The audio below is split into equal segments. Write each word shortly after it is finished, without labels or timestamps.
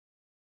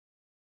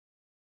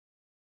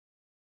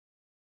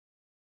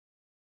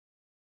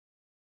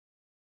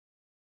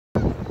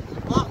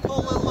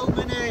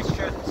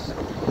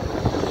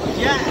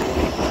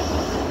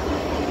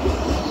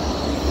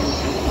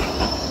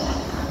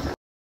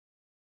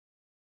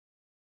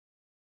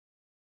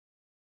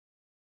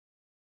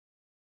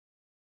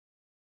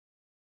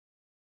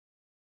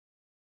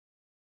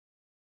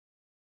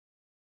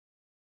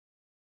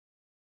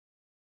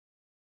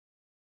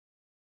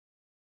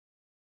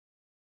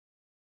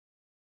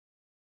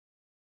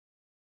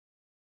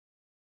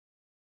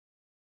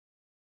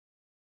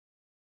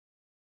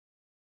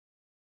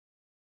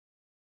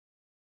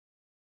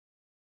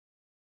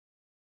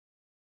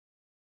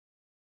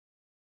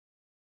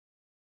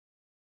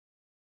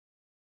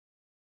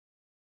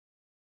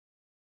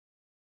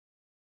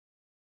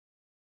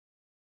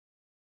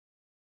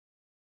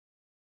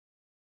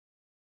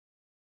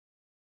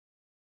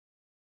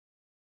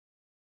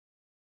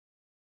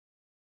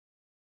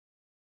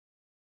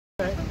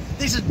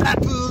This is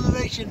Blackpool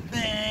Illumination,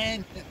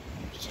 man!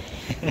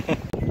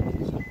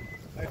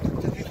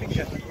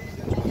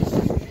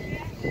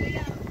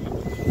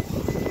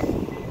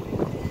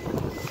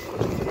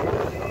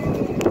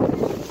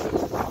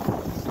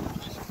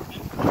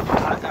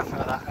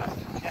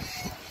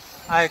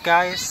 Hi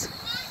guys,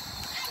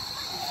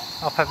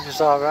 hope everyone's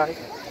alright,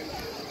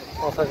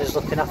 hope everyone's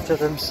looking after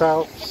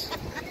themselves.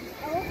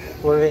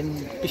 We're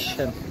in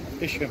Bisham.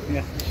 Bisham,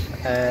 yeah.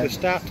 The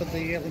start of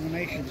the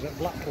Illuminations at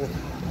Blackpool.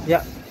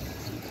 Yeah.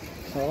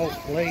 So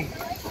hopefully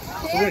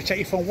we're going to take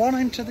you from one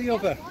end to the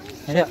other.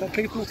 So yeah. For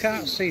people who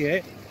can't see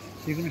it,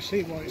 you're going to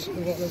see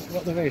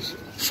what there is.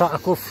 It's like a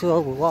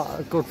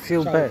good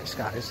few bits,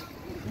 guys.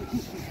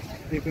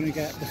 You're going to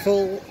get the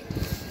full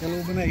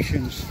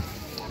Illuminations.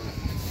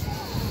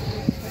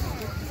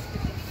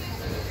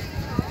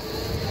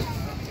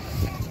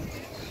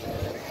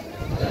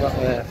 Got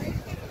there.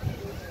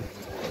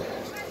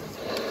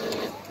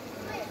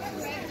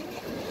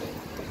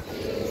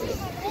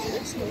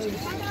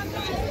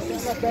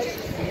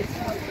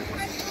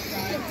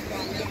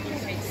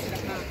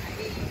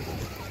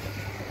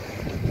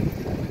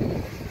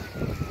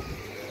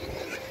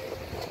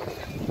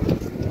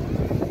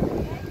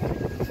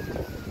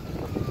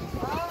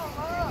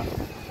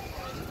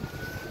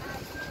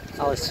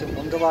 Alice in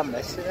Wonderland,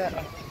 this, isn't it?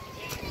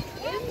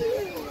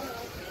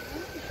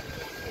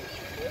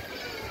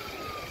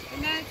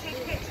 Can I take a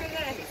picture of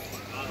this?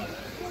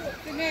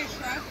 The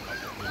nursery?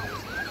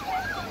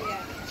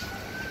 Yeah.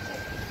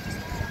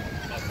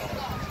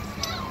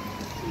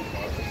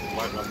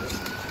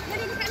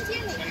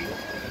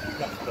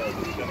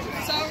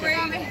 Sorry,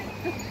 Annie.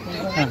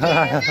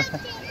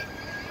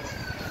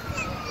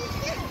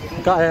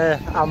 Got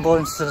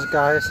ambulances,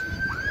 guys.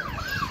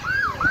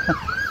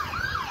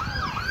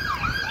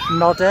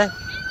 Noddy.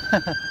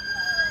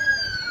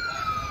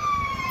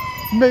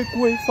 Make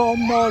way for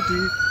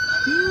Noddy.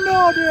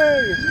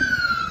 Noddy!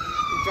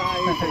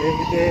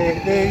 Driving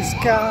his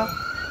car.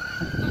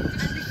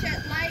 And the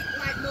shed like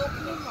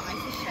Morgan and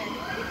Rice, the shed.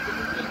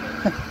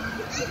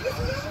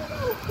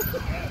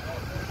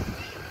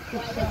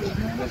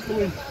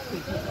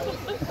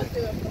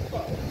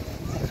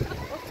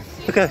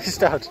 Look at this,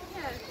 Dad.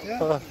 Yeah.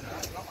 Oh.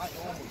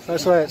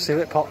 Let's wait, see if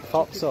it pops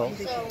up.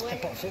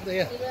 It pops up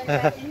there.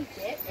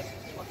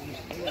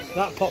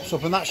 That pops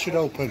up and that should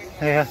open.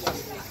 Yeah.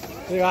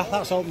 There you are,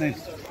 that's opening.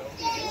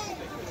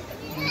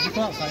 Did you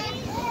come outside?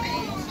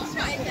 It's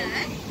not in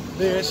there.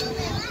 There is.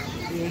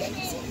 There is.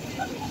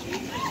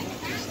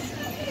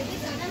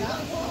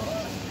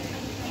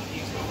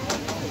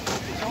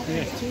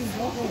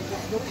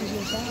 Look, he's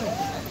inside.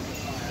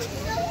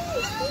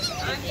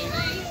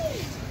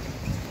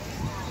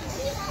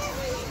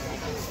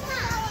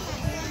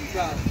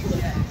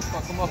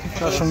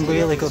 Got some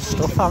really good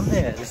stuff, haven't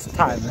they, this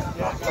time at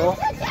Blackpool?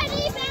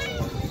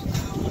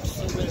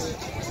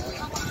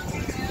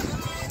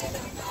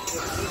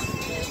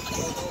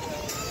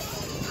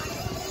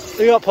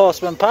 You got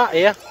Postman Pat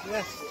here?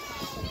 Yes.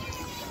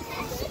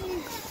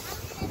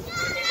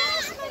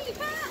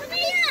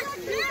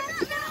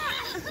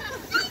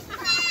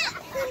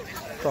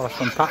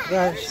 Postman Pat,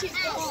 guys. He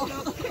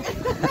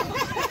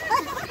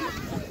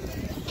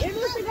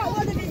must have got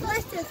one of his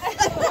letters.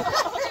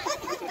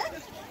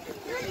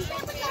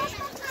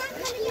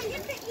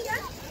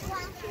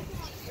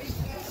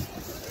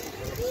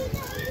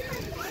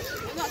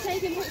 I'm not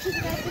taking pictures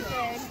of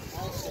everything.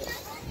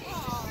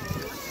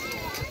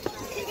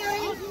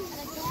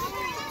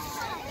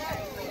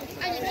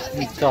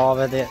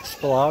 Dora the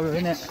Explorer,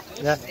 innit?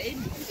 Yeah.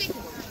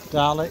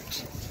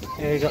 Daleks.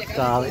 Here you got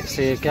Daleks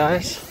here,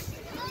 guys.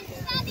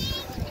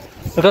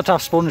 We've got to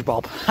have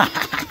SpongeBob.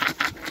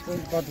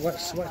 SpongeBob wet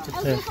sweated.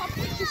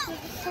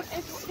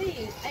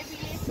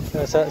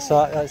 That's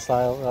like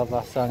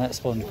last time at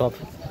SpongeBob.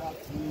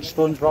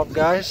 SpongeBob,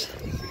 guys.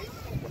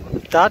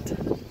 Dad?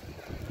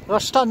 I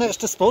stand next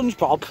to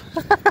SpongeBob.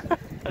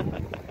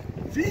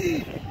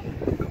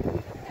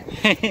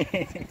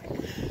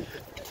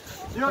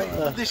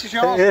 This is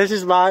yours? This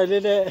is mine,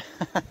 isn't it?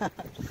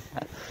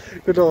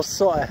 Good old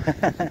Sutty.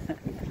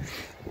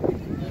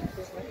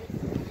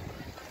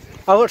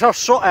 I looked off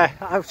Sutty. I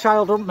have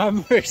childhood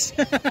memories.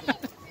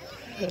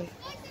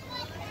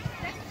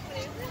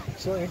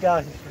 Sutty,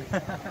 guys.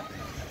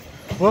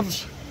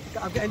 Whoops.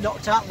 I'm getting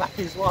knocked out by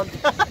his one.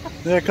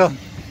 There you come.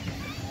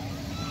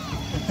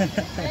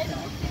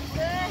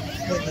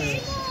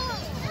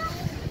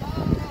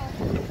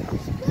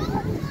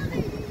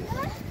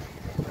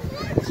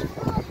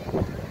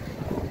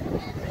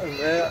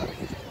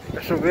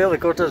 It's really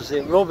good as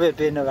it rubber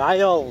being the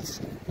aisles.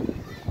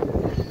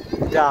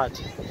 Dad.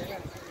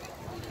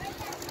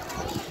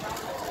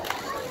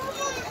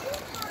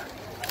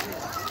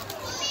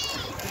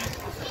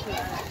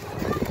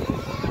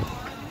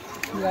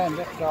 Yeah, and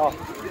that's all.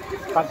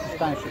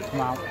 Frankenstein should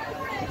come out.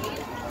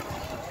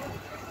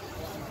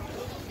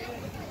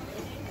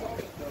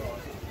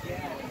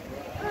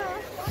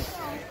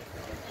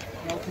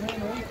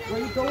 Where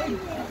are you going?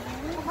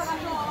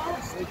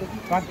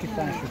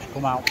 Frankenstein should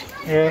come out.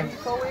 Yeah.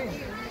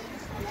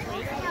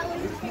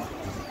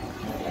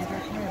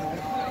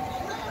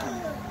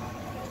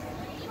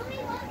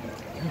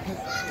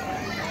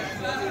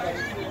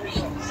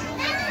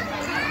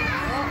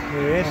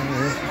 There he is.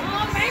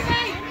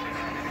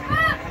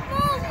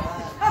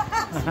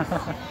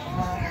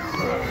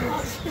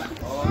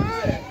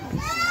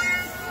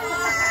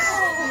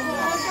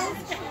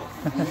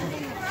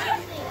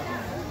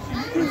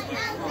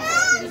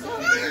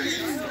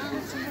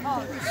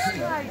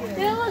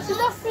 There was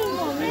nothing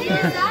on me.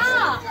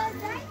 That.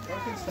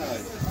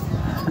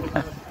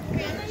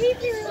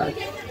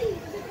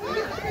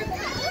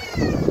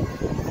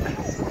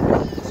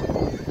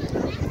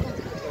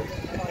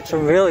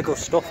 Some really good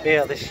stuff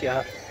here this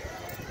year.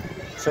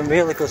 Some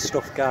really good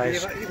stuff,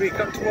 guys. We've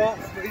got to walk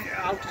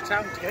out of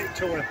town to get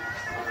to him.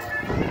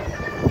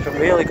 Some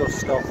really good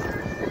stuff.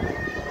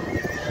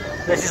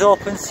 This is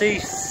open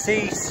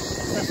sesame,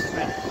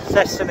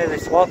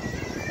 this one.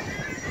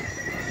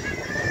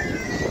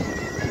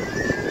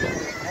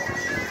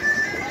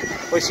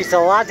 Which is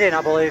Aladdin,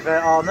 I believe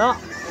it or not.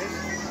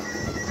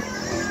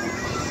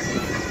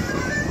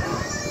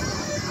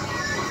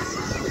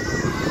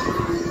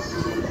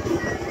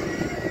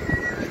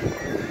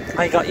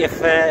 And you got your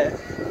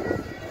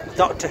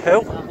Doctor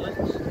Who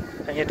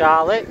and your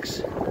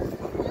Daleks.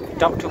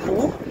 Doctor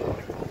Who.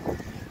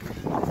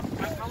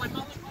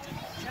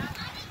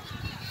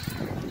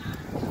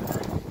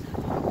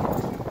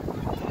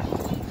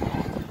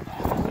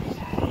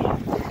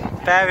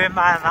 Bear in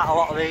mind that a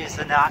lot of these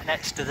are right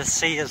next to the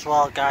sea as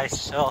well, guys,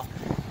 so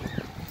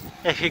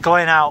if you're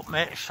going out,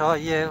 make sure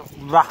you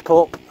wrap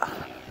up.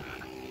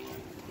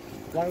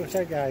 Like we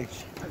said,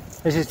 guys.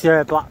 This is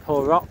your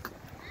Blackpool Rock.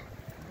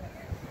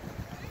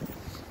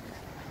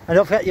 And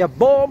don't forget your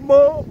bomb.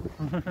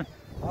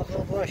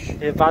 Basil brush.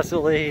 Your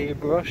basil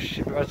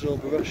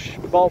brush,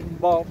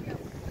 bomb.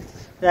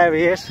 There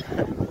he is.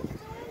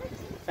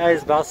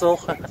 There's Basil.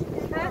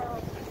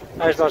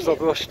 There's Basil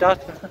brush,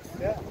 Dad.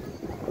 Yeah.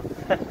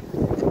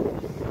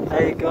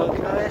 There you go,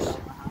 guys.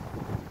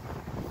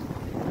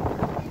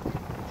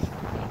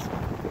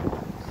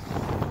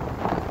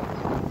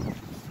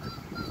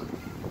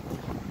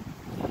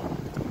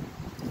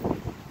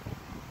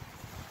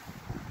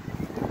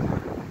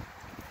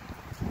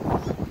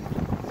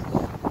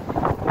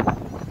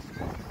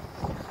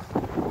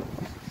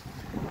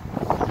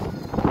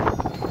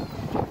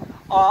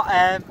 Oh,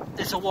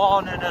 there's a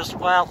warning as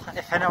well,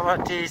 if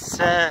anybody's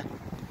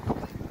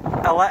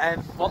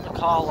what they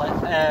call it,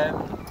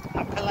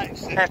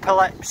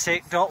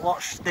 epileptic, don't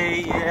watch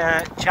the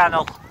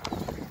channel,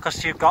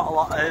 because you've got a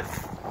lot of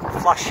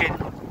flashing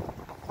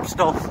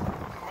stuff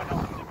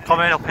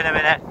coming up in a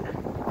minute.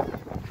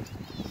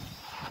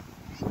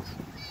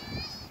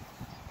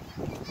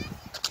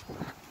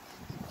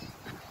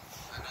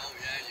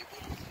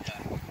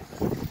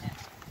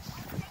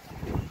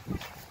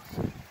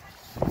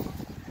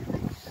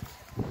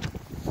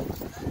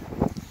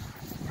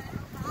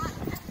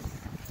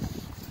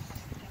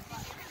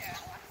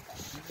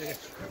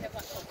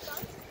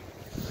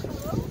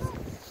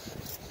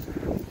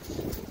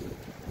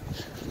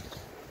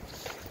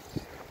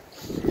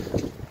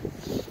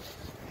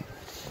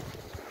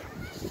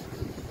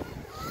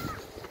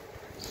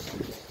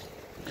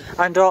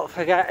 And don't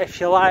forget, if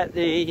you like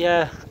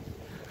the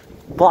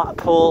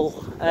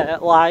Blackpool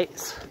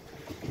lights,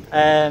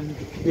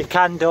 you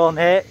can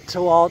donate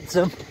towards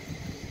them.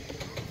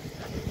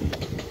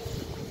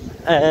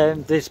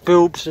 There's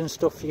boobs and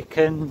stuff you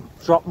can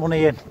drop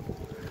money in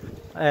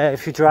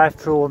if you drive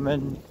through them,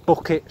 and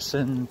buckets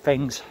and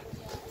things.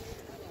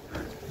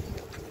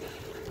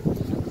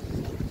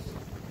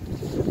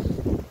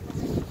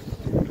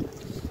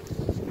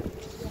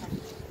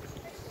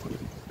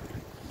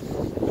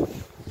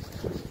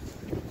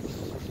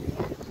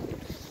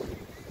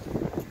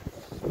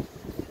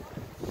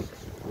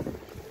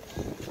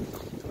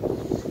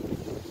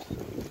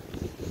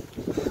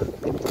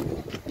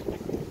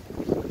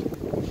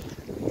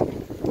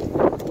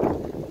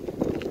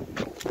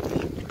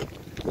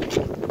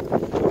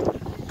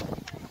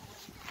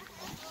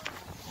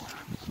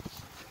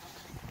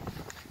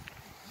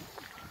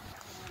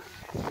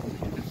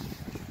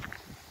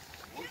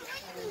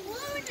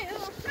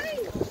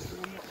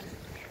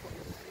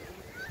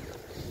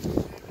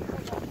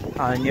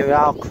 And you're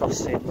now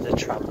crossing the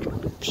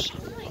trams.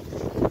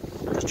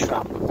 The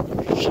trams.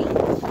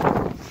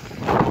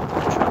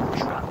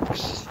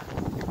 Tracks.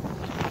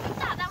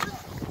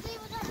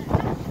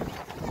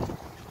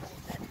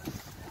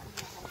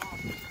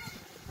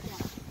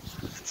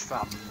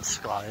 Trams,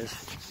 guys.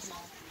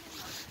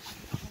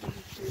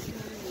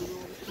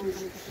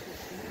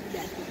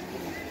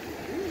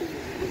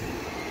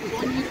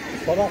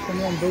 What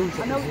happened on booze?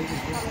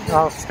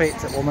 I'll speak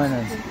to the woman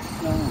and...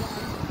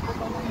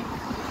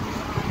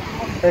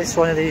 It's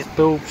one of these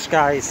boobs,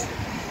 guys.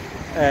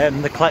 They're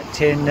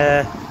collecting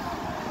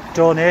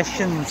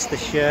donations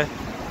this year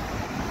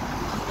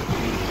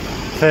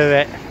for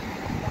it.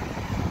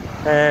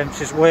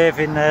 She's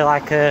waving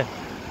like a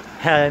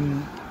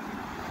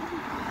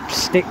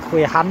stick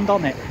with a hand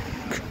on it,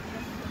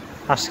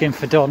 asking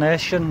for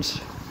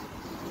donations.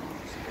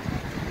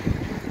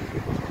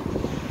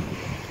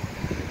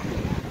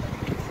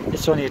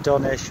 It's only a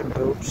donation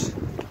boots.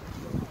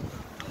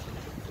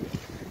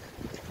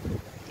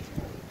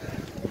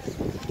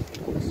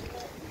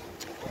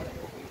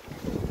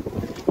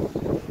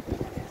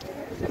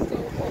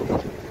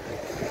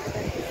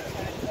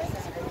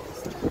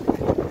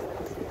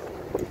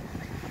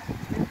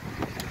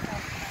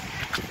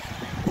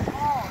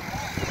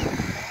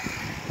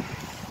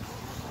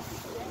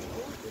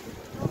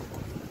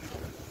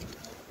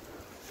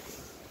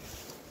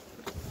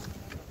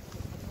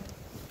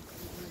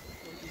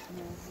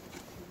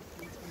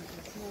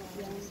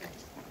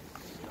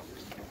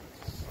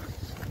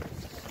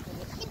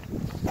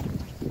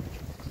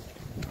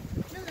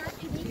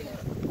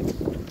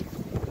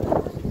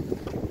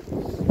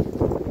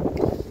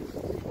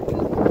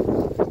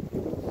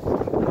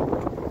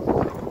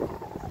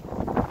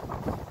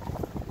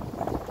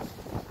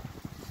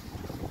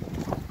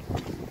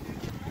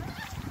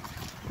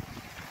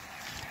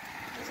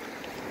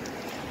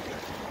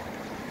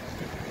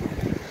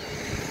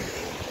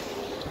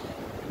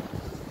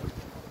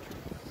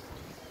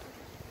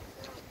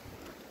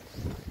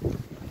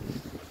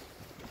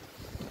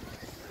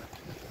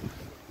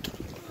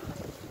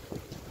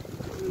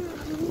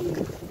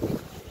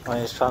 One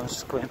of these trams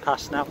is going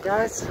past now,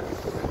 guys.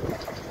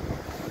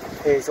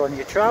 Here's one of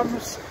your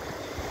trams.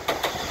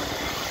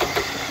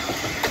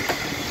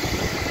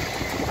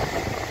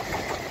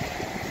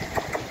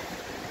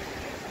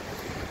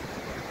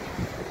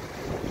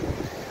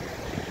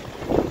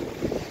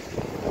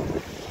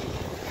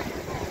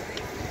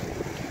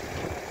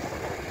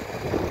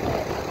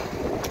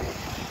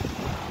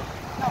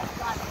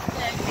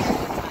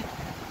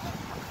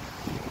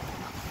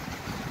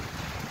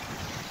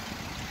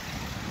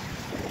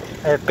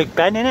 Big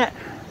Ben in it.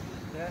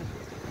 Yeah.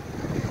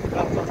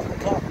 That's off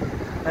the top.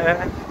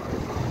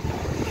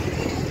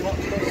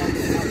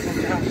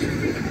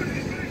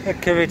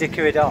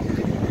 Curried up.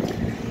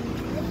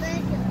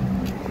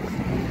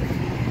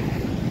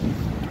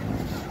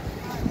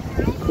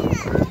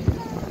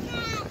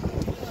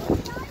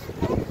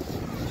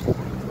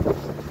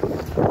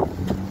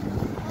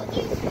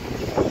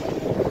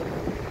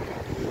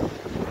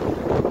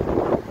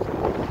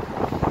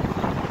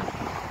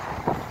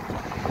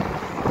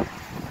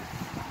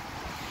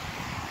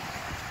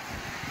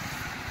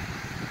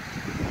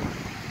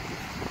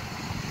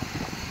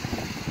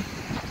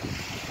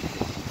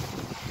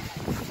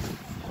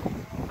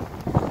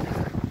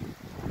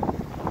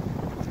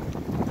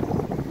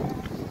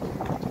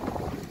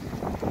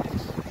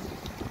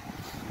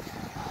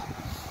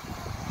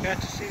 Yeah,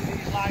 to see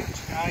these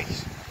lights,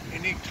 guys, you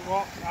need to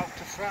walk out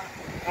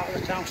of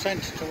the town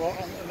centre to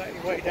walk on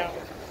your way down,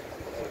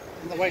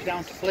 on the way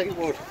down to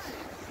Fleetwood.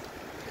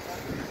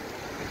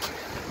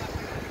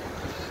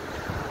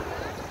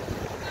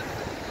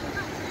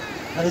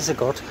 These are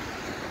good.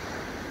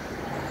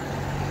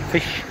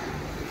 Fish.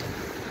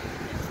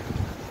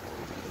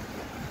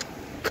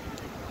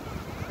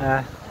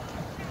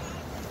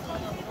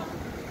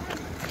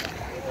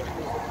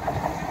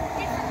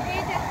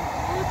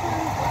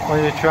 One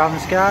of your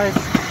trams, guys.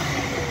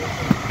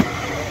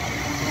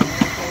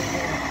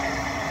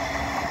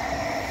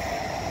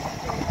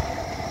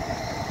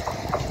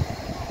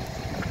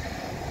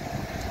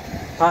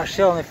 That's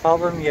the only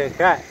problem you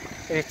get.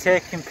 If you're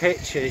taking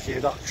pictures,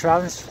 you've got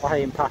trams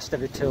flying past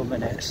every 2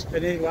 minutes.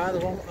 And here's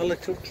a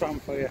little tram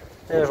for you.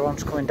 There's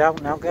one's coming down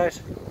now,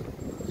 guys.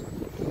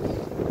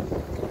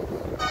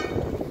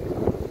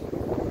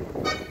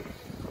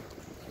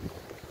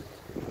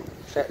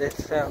 Set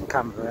this on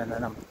camera and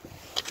then I'll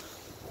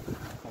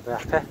be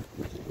happy.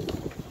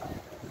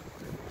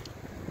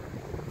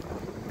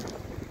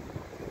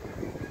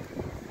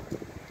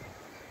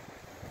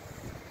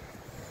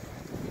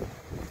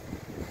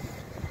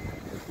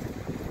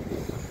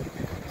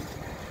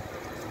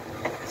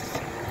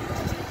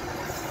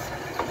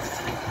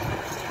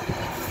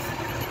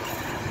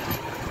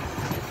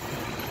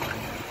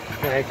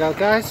 There you go,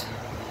 guys.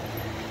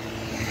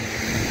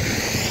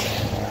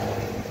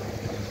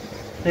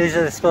 These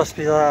are supposed to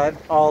be like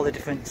all the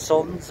different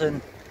suns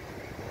and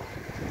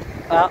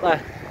aren't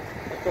they?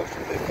 They've got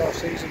some big 4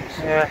 seasons.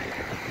 Yeah.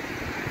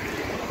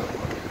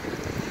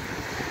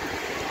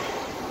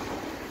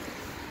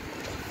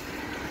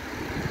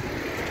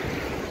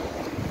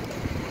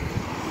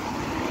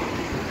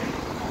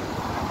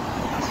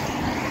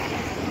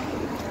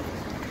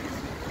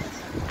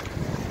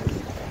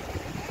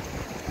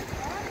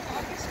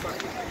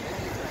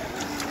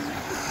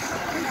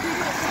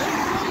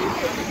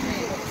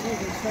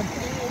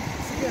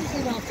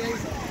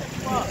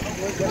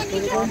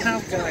 We're going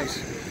out, guys.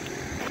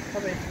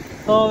 Come in.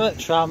 Oh, at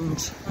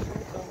trams.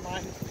 Don't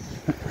mind.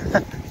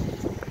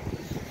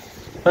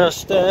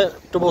 Just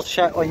double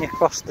check when you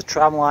cross the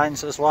tram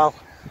lines as well.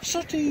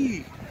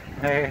 Sooty!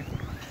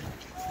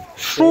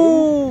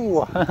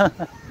 Shoo! Oh,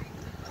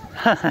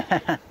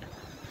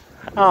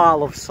 I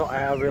love Sooty,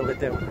 I really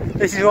do.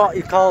 This is what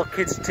you call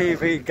kids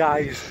TV,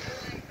 guys.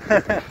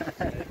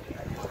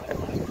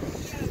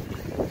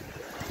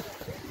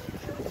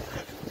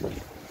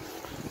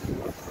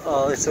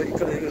 Oh, this is what you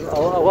could.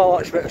 I'll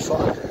watch a bit of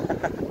Sooty.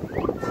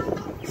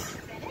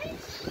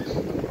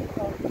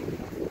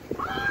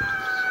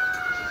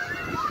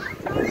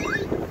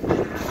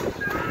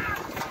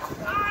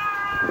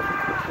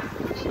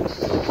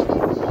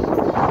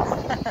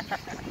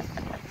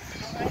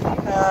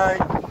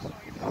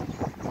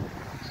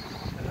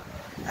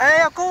 Hey,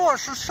 I've got to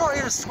watch some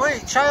sort of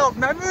sweet child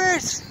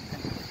memories.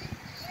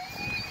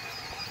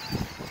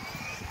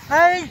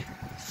 Hey,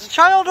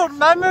 childhood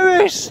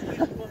memories.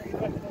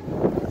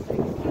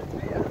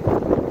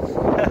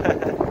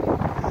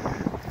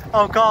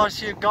 Of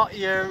course, you've got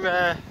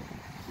your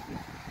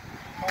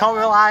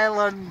Coral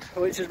Island,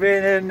 which has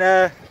been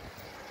in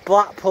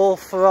Blackpool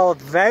for a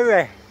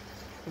very,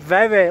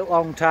 very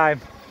long time.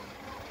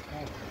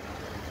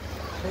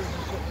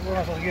 We'll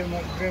have to give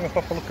him a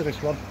proper look at this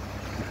one.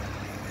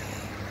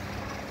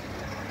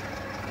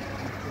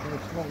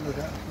 Slowly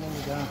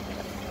down.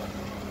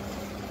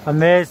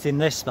 Amazing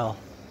this though.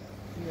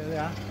 Yeah, they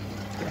are.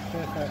 Yeah,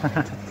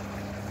 perfect.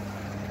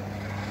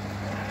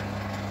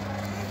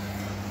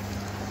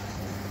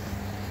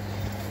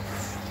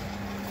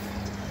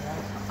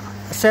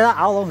 I say that,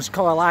 how long's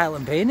Coral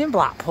Island been in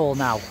Blackpool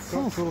now?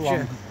 Not too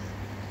long.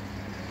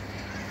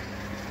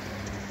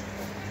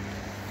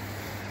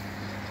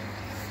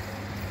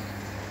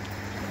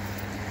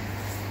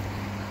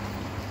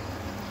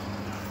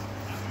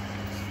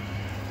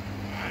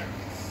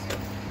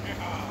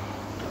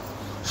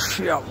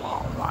 You're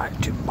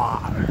almighty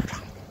man.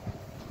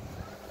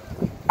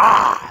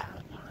 Ah!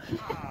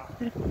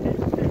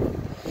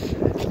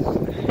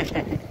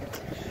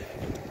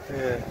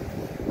 Yeah.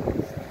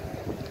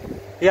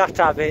 You have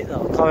to have it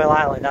though. Coral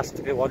Island has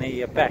to be one of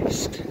your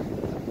best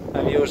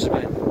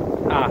amusement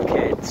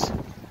arcades.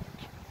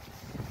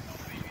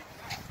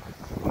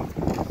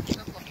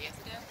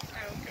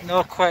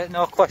 No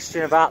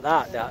question about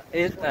that,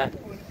 isn't there?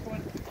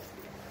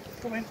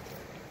 Come in.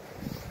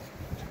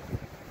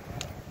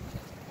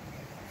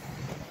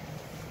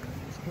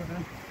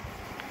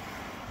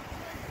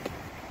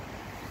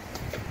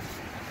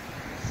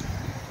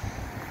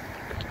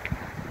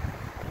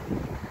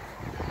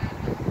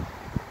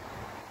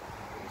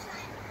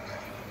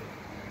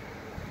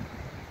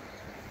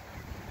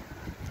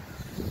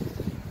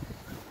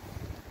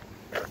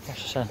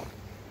 Yes,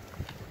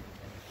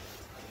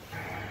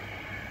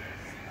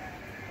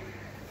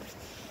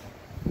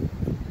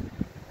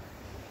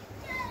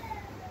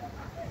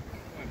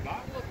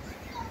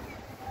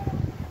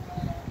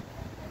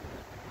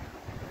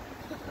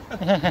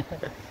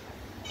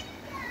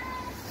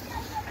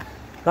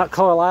 that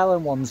Coral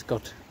Island one's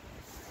good.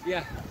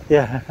 Yeah.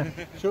 Yeah.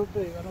 Should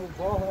be. I know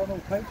ball, I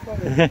know pipe for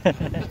it.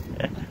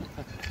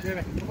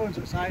 Yeah, the one's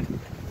outside.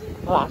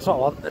 Oh, that's what I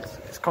want.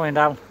 It's coming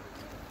down.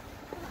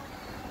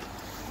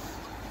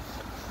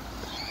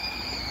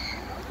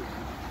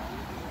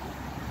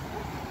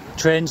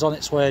 Train's on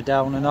its way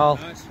down and all.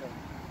 Nice one.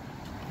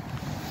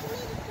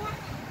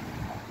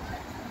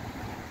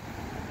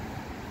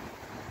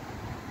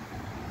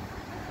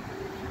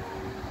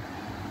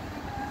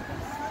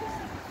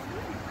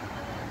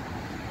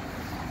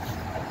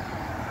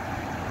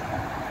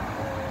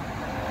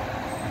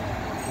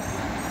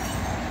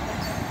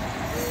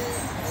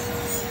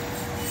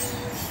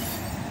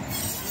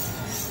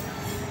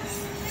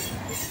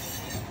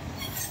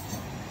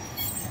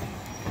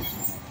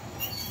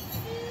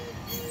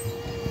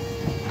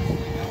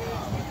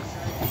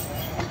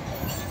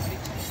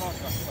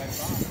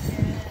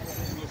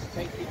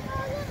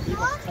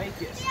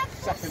 Take it a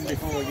second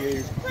before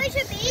you. Where's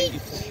your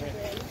beach?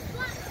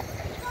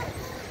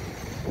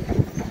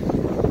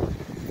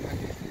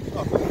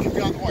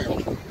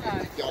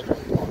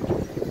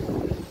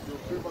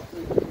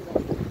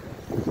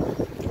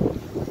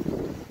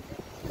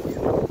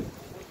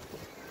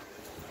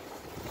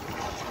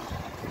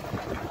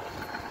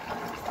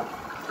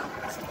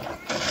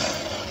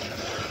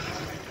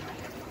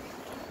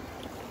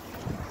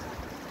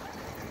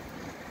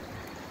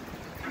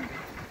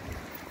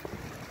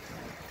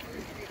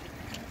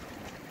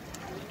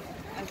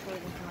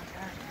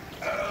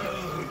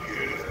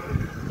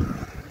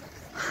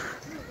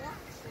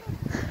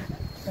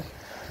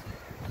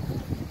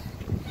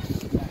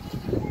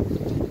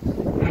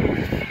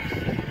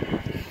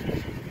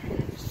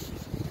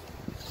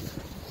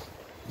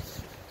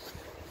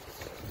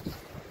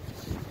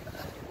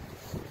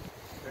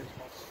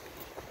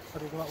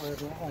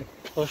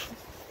 Push.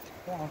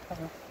 Come on.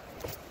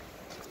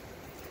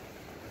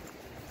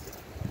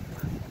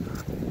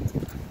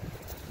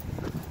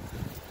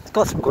 It's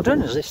got some good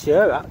ones this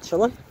year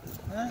actually.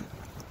 Yeah.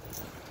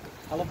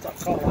 I love that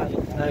Coral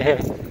Island.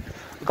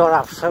 We've got to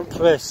have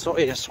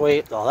something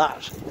sweet though.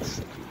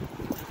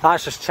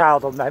 That's just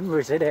childhood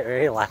memories, isn't it,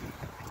 really?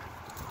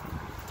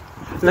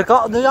 They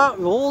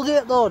outrolled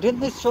it though, didn't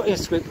they, something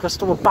sweet, because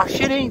they were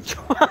bashing each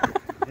other.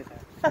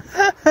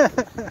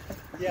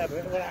 Yeah,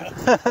 but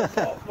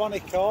when I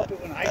caught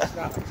it when I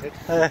started,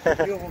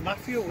 you were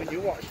Matthew when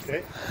you watched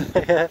it.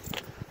 Yeah.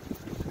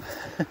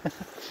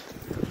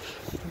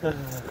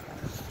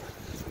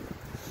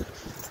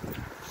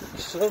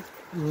 So,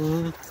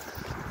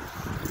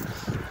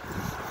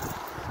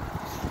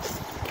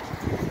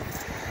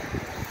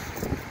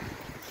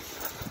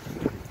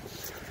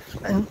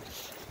 And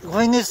the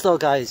thing is though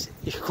guys,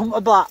 if you come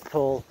to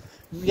Blackpool,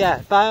 yeah,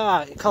 by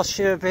right, it costs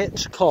you a bit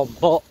to come,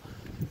 but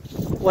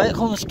when it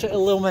comes to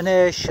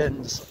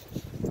Illuminations,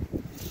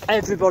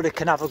 everybody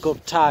can have a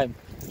good time.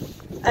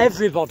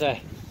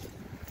 Everybody.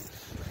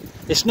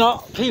 It's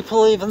not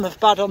people even that's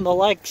bad on the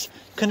legs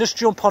can just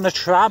jump on a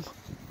tram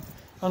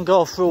and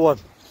go through them.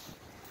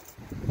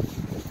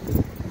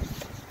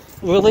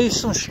 Relieve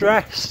some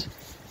stress.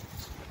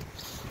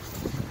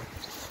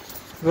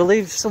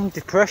 Relieve some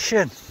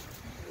depression.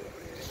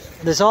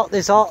 There's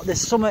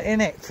something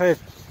in it for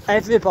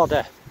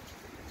everybody.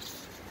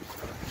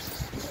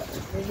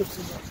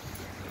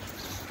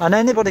 And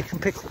anybody can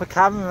pick up a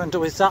camera and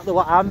do exactly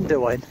what I'm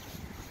doing.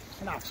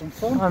 And have some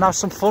fun. And have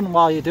some fun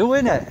while you're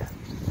doing it.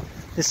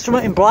 There's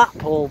something in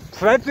Blackpool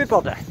for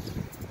everybody.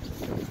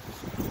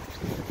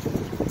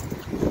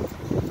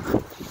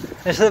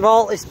 Instead of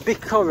all this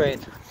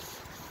bickering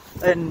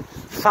and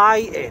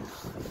fighting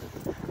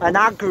and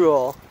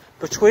aggro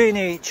between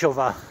each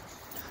other,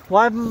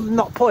 why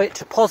not put it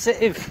to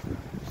positive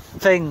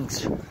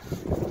things?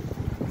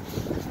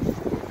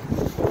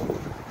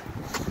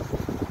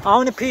 How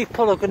many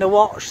people are going to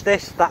watch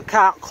this that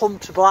can't come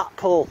to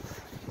Blackpool,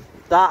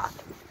 that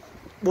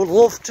would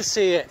love to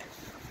see it?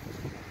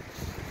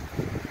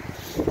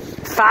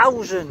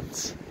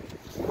 Thousands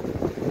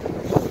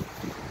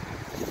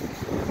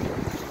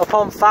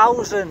upon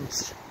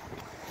thousands.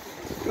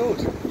 Good.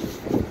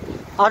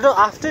 I don't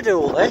have to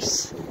do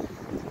this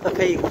for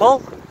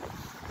people,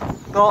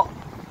 but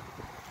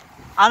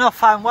I know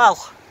fine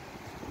well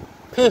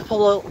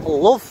people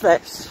will love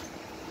this.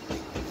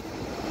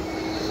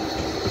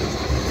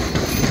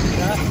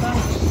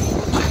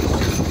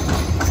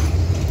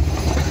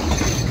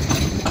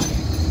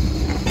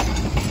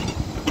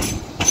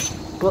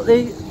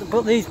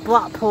 But these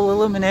Blackpool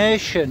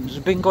Illuminations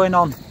have been going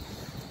on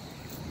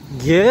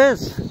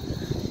years,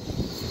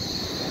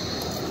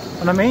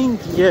 and I mean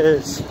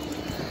years.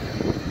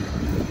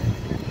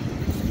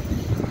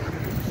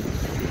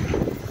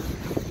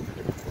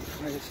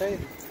 Like you say,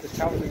 the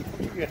tower's in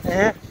front of you.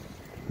 Yeah.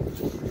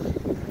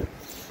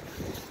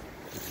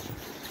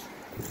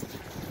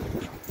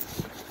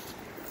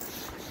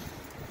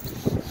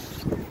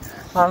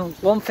 And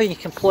one thing you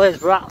can praise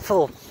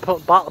Blackpool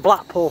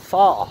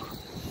for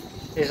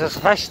is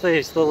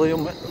especially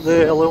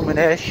the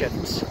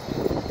Illuminations.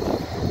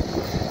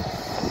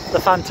 They're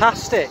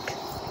fantastic.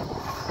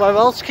 Where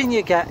else can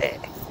you get it?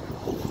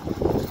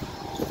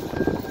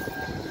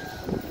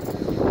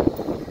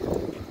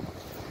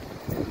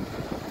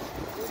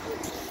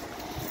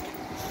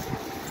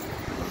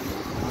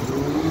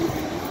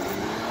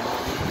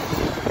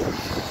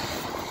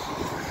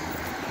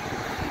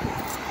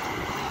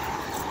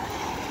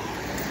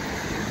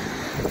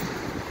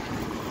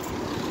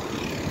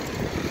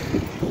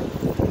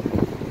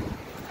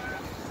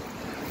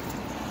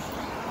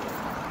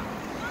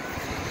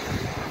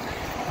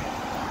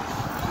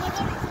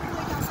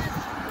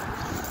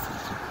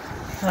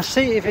 I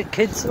see if the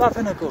kids are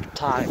having a good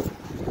time.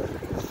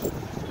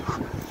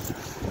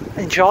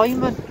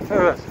 Enjoyment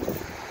for them.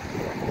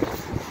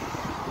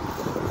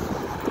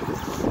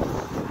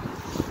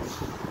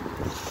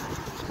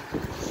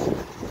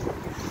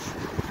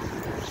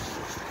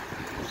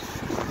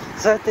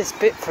 There's this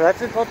bit for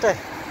everybody.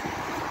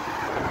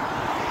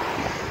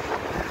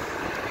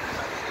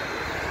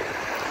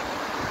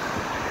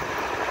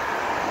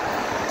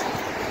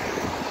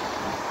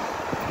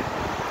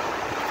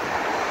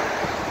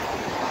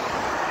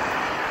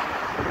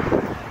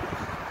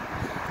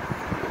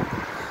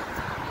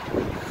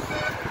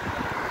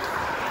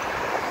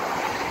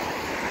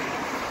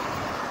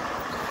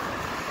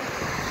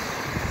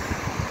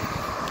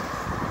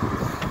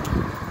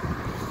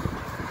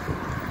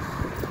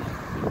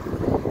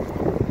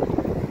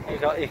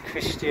 You got your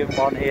Christian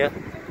one here.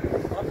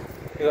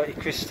 You got your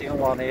Christian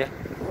one here.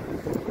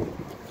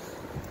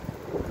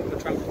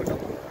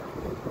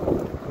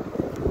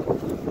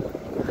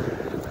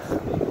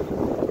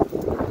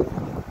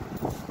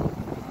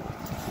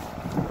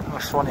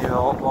 That's one of your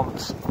old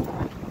ones.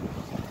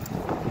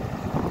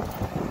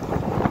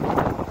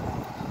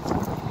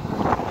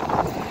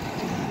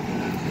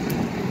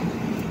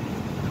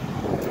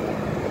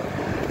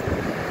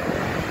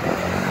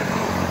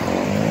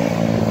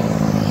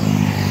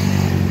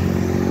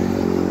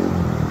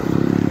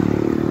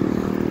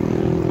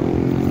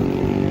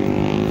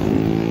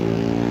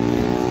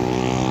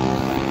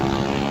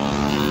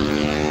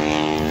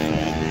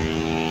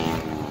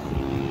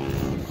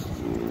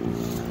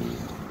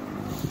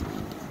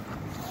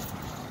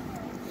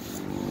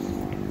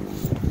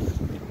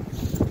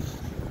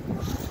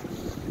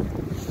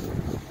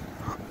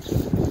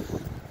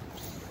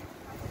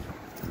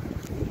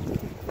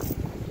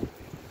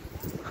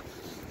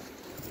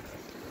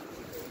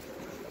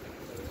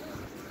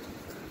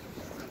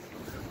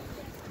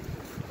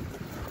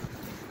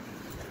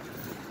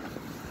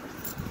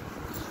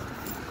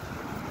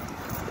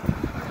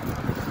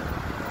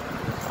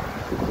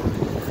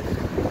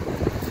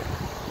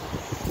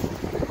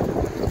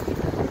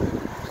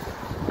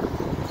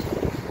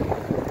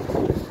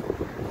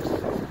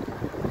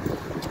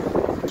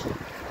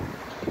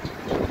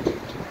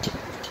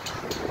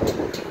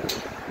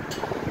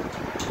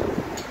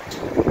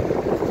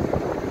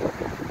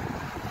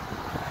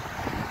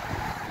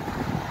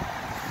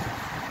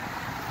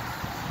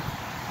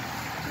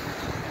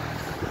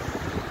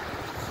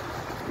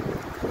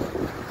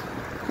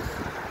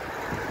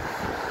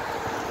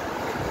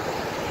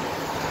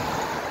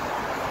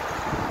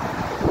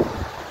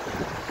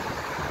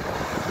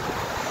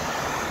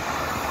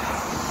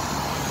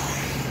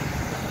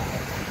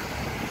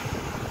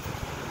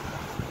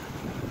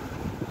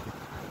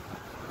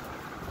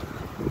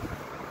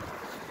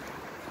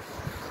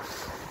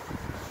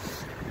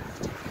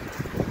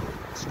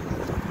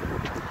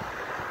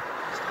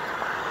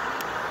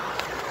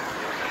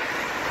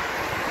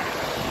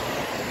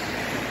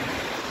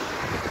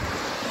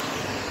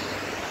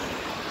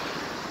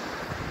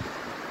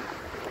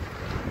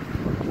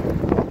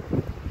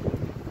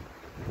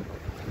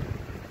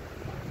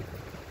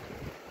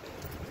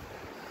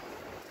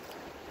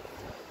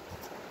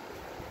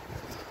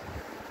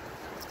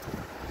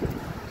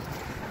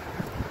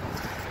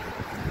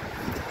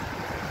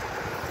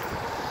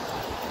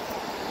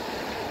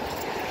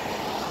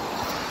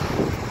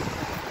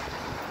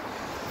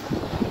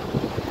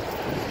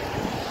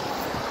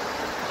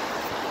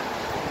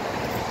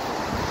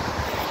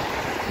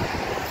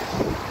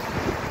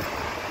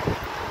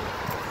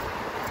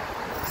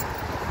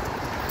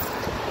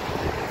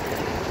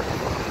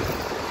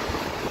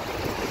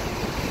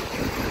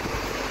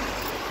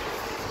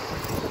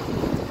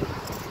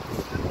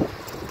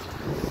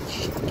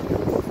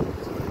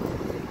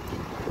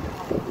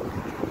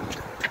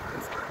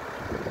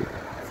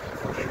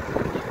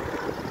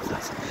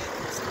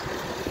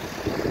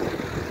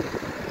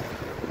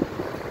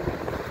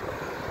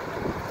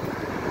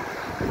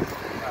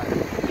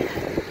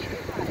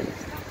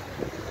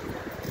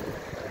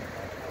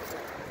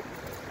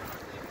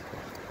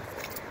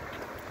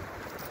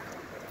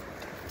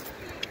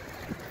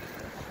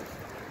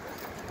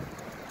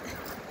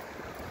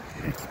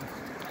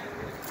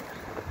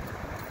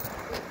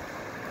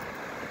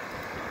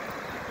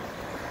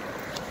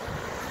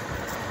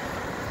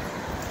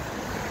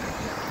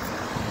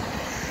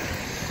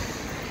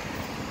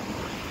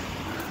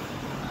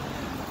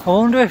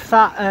 wonder if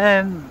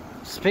that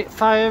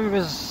Spitfire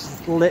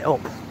was lit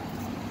up.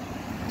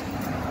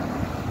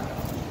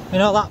 You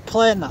know that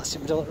plane that's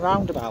in the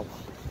roundabout?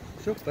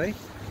 Should be.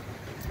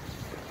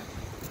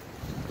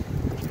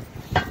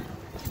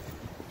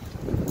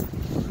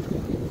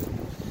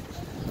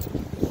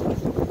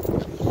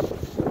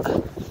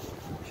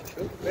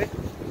 Should be.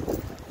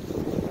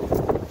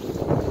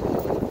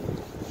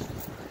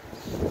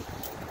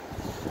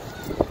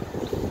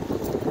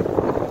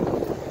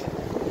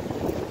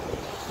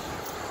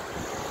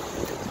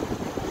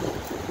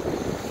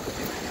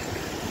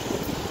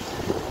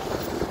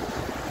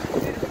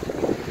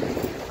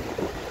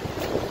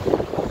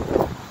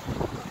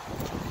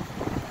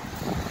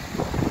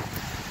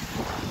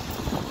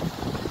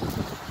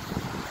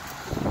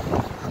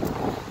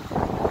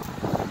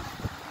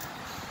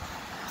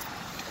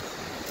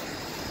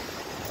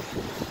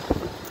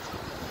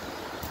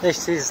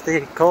 This is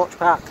the coach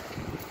park,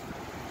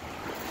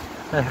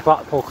 the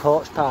Blackpool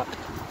coach park.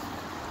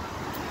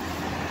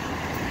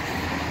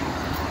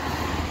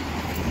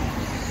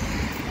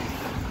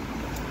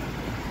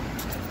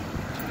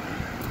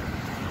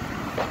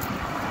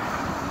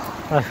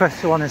 I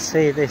especially want to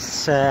see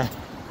this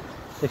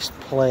this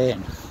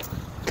plane.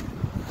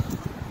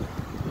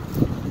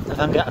 If I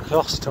can get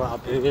across to it, I'll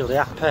be really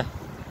happy.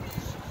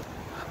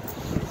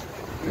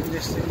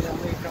 This thing down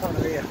the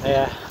corner here.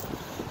 Yeah.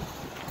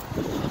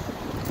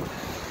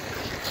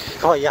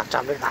 Oh, you have to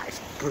admit that is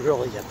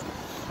brilliant.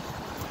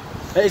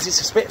 Is it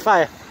a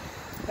Spitfire?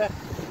 Yeah.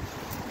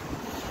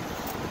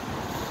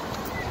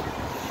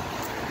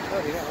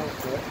 Oh, yeah,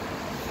 I'll do it.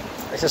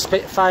 It's a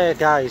Spitfire,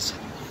 guys.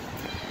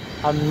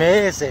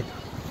 Amazing.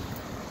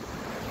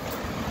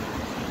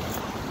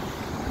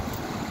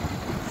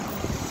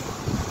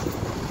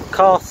 Of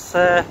course,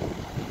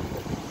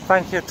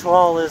 thank you to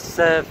all his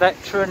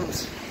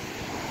veterans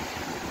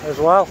as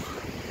well.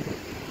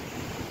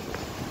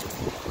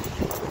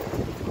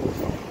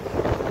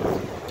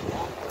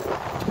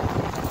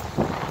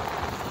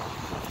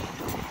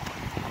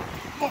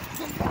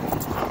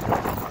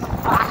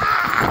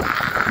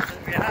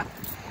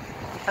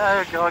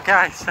 There we go,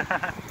 guys. Of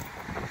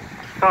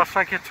course,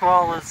 thank you to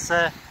all his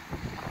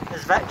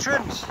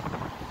veterans.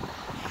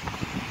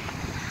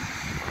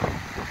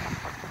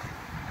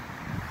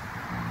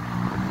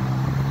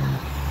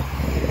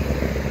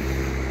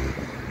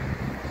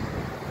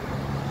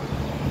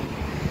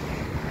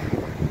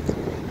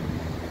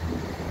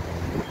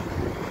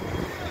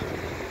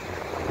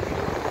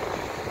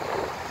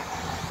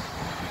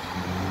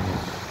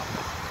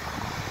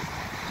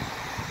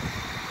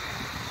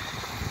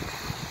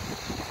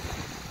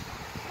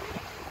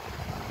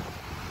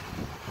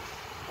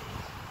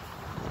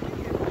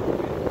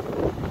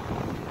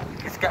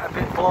 Get a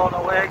bit blown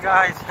away,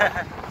 guys.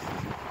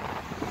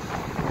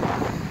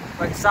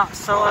 But it's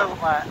absolutely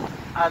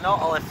and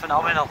utterly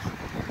phenomenal.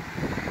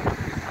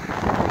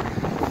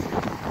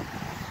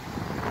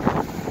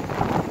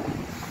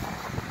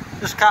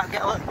 Just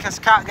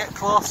can't get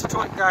closer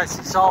to it, guys.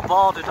 It's all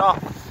boarded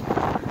off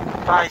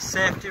by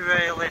safety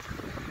railing.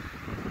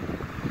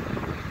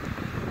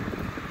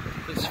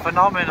 It's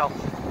phenomenal.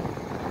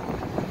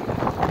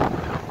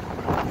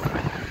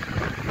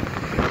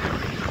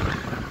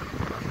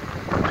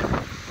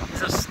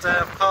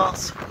 Of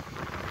course,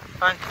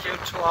 thank you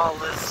to all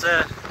his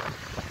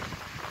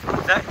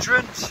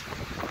veterans.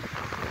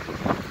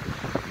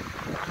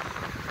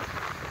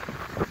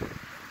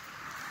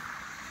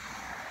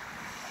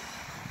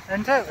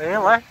 Isn't it,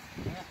 really?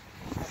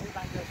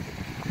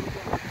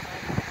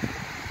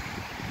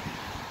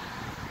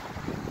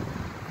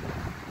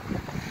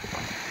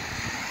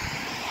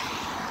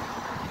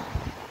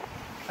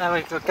 There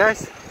we go,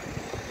 guys.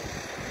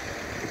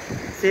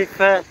 See if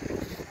you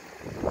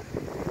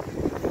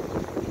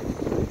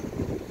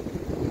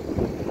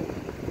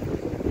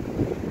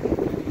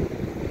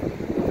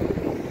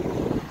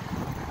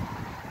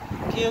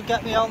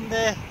get me on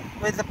there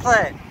with the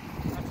plane?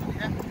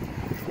 Yeah.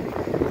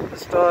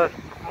 Just go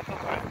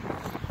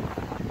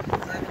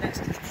I'll next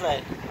to the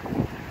plane.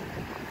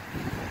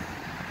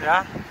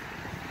 Yeah?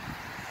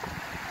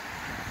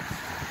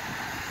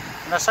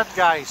 And I said,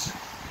 guys,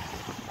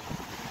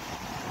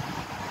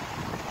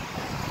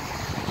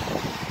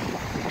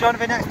 do you want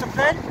to be next to the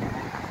plane?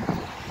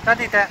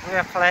 Daddy, that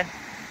we're plane.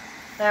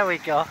 There we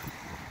go.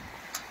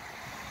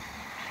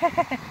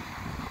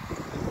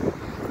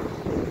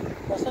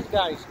 I said,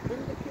 guys,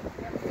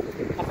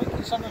 I think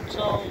it's on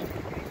until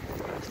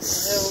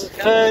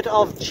 3rd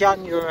of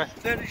January.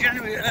 3rd of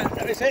January,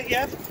 is it?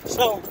 Yeah.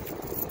 So,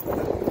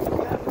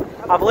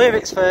 I believe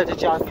it's 3rd of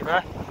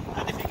January.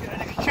 and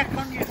if you check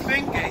on your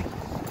thingy,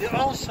 they're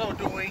also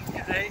doing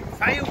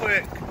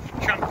firework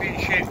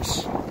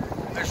championships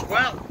as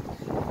well.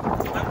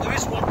 And there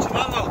is one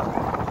tomorrow.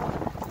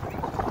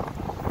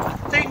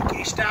 I think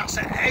it starts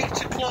at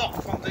 8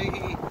 o'clock from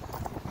the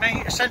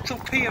main central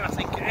pier, I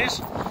think it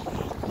is.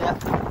 Yeah,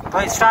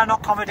 but it's down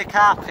on Comedy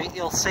Carpet,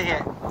 you'll see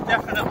it.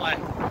 Definitely.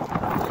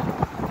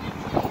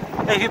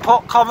 If you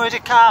put Comedy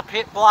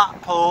Carpet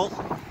Blackpool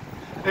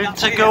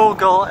into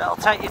Google, it'll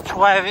take you to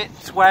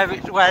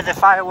where the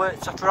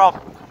fireworks are from.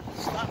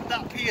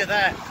 pier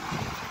there.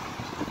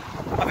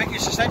 I think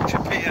it's a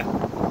central pier.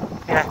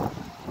 Yeah.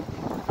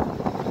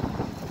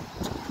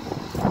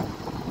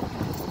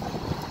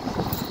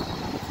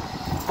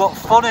 But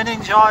fun and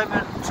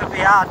enjoyment to be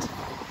had.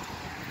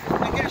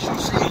 You get some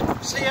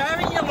sea air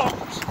in your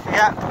lungs.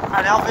 Yeah,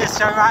 and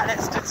obviously right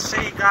next to the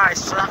sea,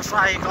 guys, so that's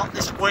why you got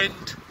this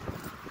wind.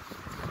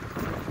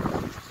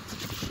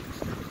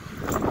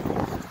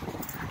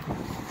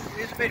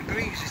 It's a bit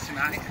breezy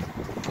tonight.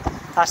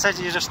 I said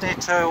you just need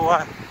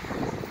to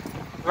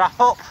wrap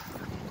up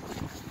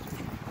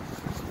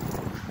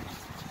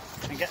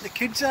And get the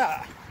kids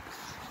out.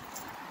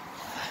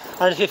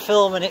 and if you're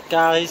filming it,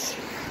 guys,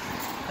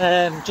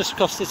 just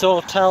because there's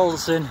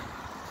hotels and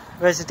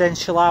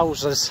residential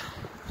houses,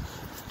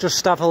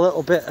 just have a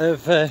little bit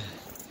of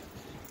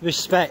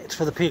respect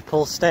for the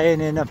people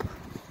staying in them.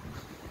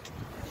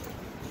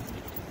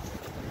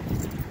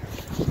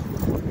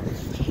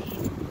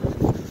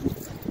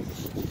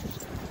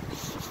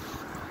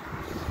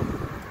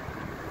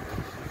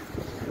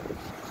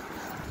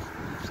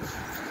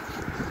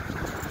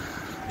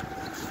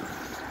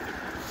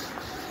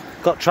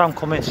 Got tram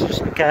coming, so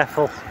just be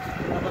careful.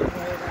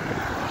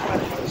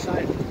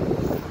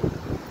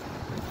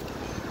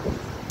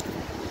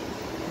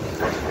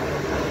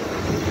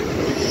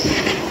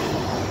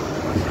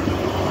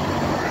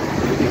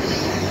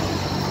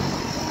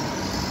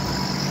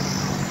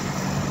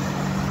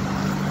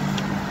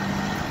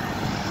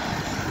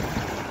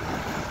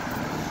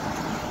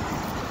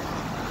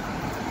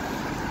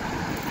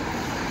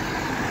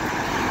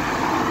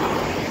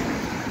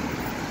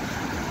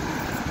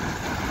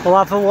 We'll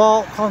have a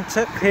walk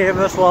onto here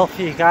as well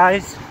for you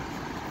guys,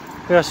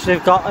 because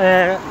we've got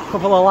a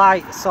couple of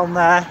lights on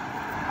there.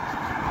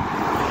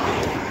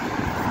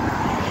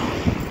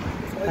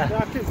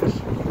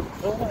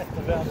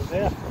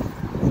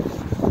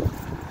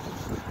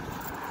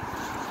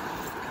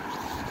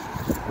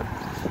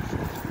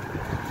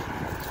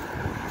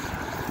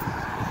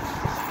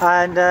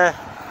 And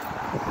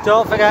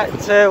don't forget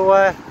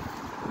to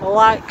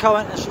like,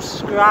 comment and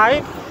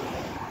subscribe.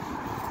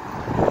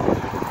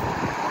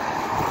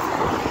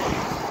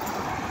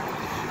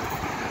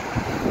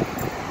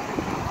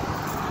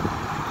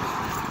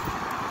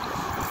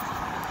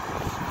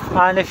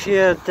 And if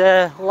you'd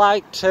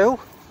like to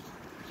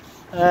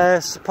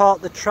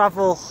support the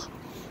travel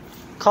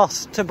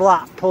cost to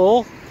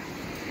Blackpool,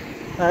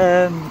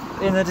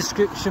 in the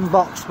description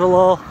box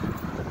below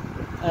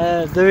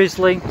there is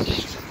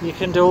links. You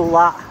can do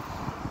that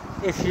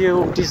if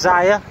you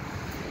desire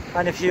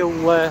and if you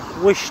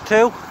wish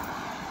to,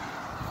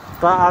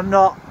 but I'm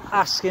not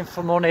asking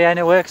for money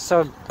anyway because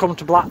I've come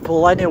to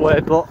Blackpool anyway.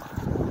 But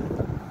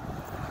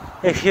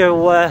if you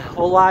would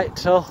like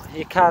to,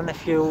 you can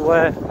if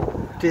you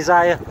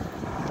desire.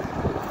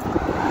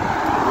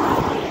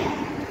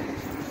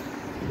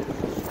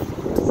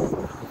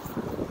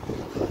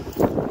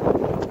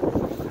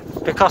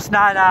 Because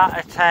 9 out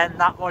of 10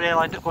 that money will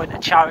end up going to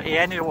charity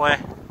anyway.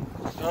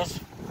 It does.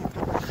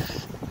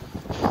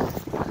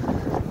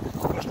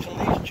 Goes to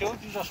Leeds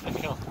Children's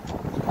Hospital.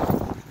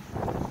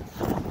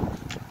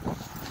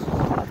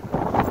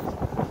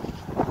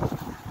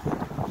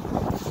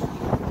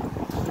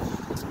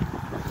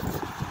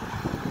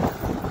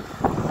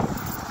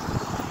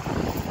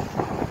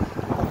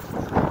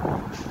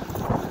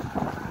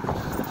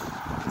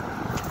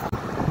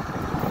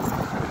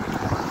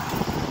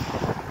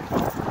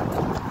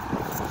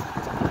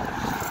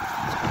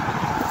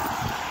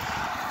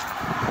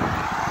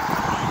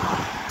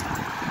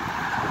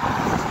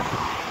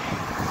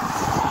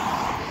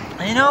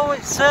 You know,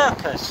 it's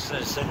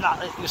circuses and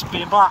that it used to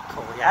be in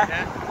Blackpool, yeah?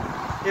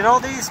 Yeah. You know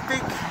these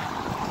big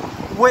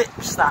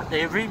whips that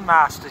the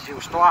ringmasters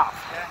used to have?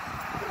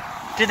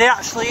 Yeah. Did they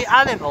actually eat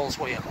animals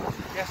with them?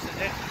 Yes, they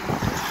did.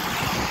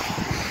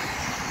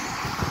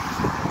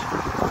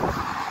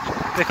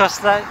 Because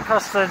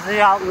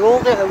they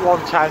outruled it at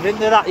one time, didn't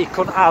they? That you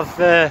couldn't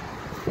have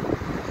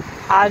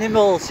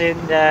animals in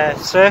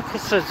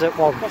circuses at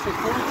one. Because it's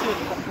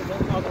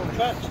on the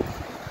tracks.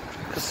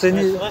 Because they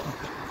knew.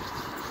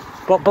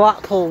 But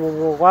Blackpool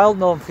were well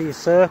known for your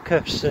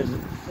circus and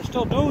They're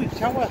still doing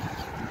Tower.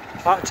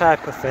 that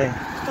type of thing.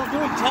 Still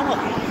doing Tower.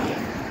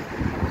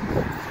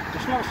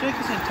 There's no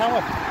circus in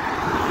Tower.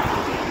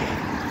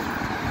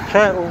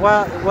 So,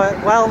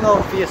 well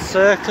known for your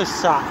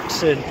circus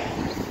acts and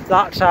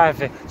that type of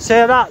thing.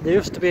 Say that, there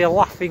used to be a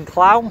laughing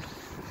clown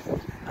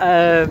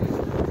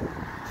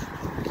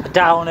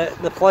down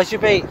at the Pleasure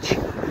Beach,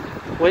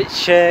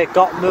 which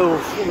got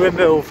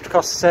removed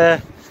because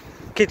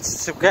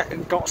kids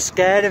got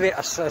scared of it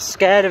or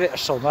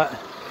something.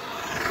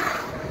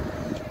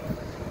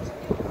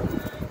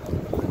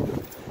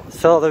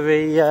 So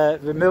they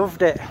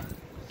removed it.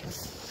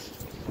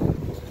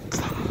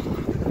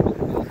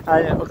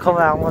 And it would come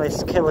around with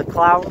this killer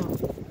clown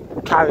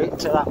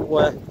character that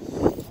were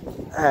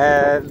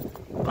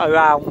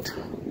around.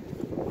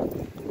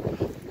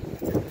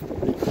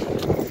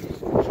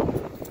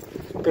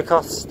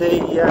 Because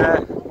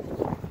the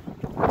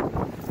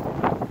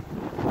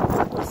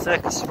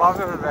Circus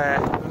Tomorrow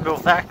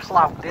removed their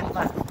clown, didn't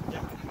they?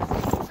 Yeah.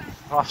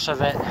 across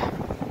of it.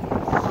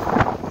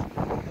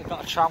 We've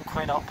got a tram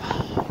coming up.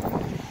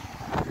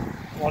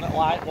 One at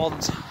light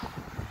ones.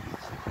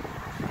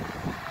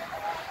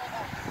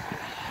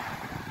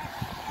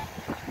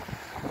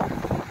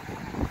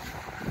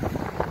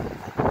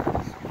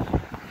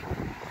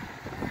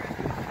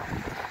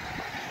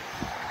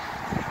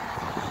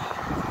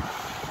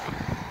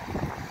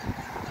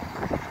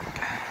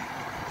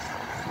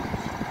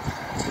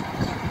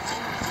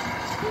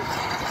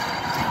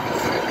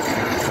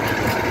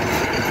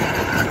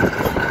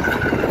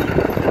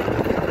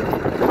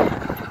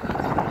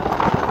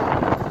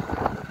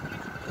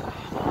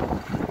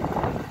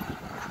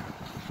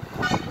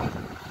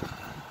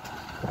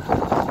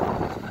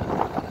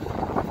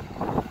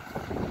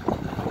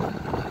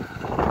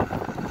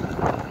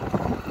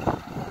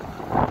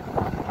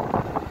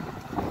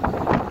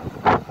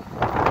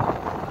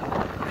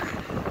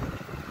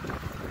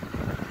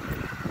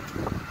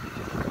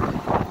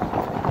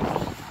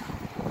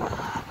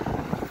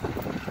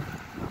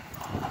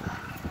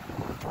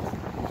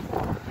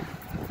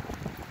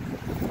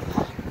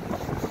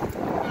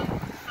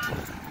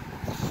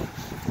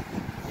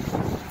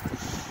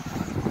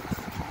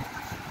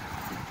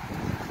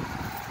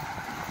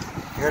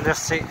 You'll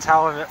just see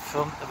tower at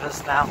front of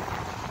us now.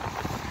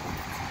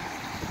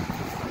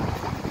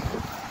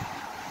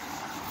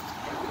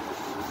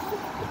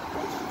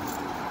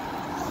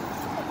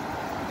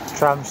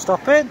 Tram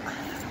stopping.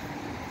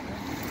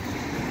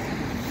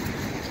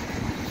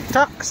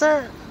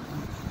 Taxi.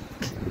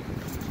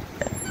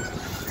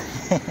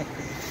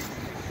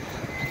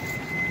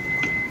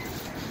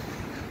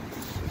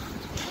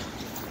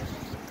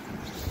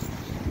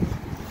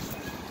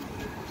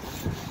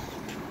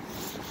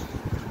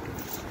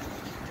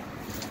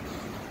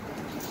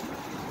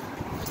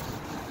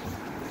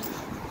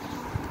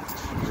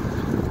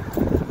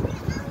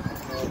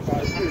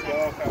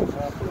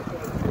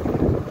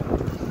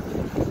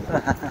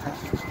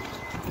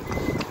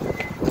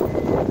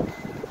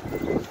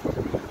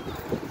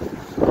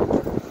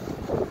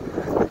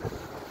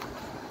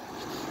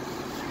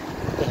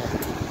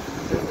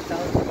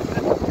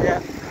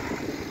 Yeah.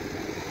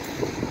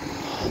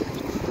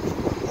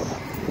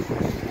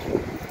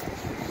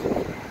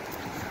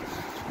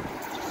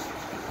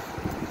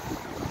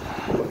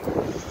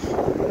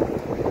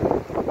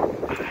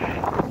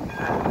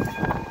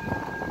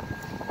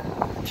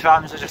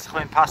 Trams are just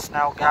coming past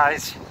now,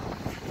 guys.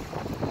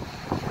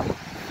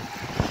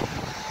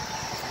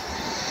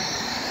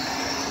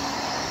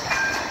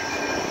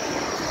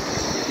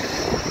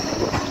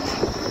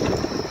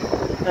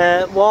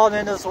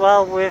 Warning as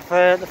well with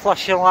the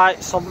flashing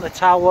lights on the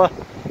tower.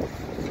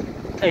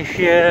 If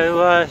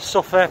you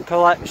suffer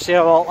epilepsy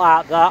or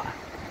like that,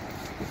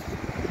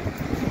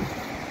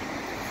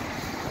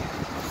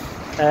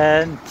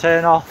 and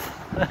turn off.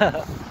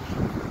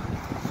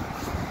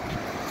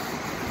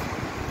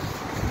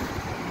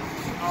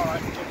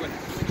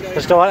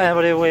 Just don't want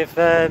anybody with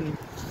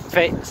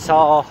fits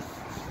or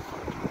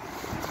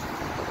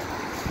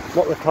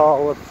what we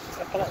call them.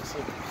 Epilepsy.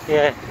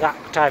 Yeah,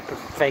 that type of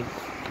thing.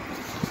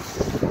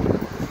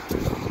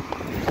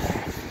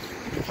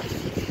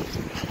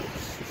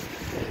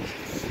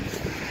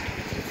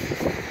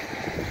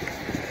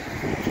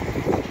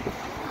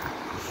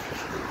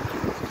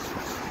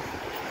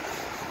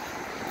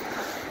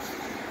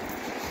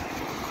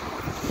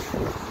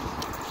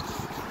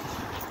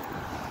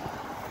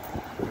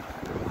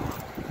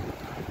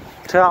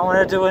 So what I'm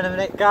going to do in a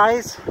minute,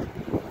 guys,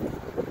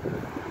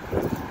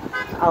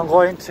 I'm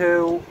going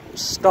to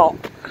stop.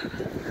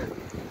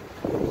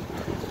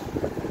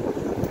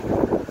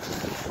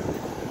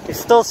 You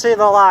still see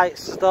the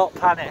lights, so don't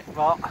panic,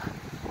 but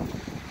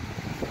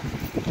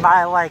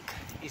my leg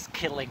is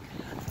killing.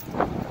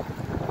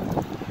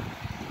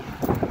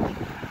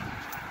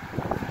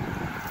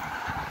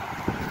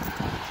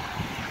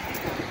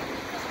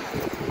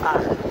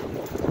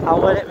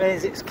 And when it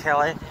means it's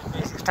killing, it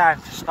means it's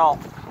time to stop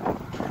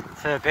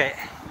for a bit.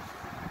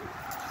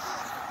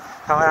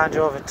 I'm going to hand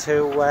you over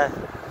to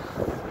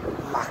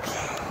Mackie.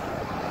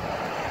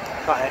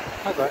 Got it?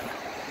 I got it.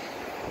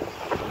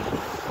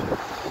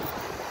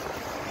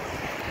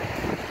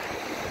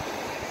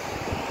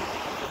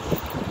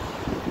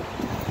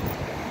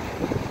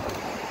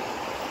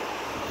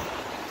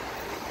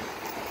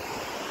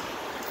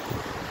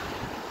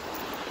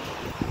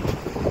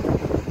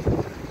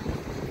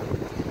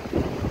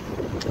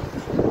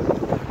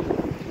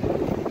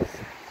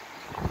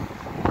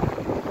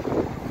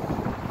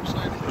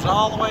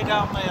 All the way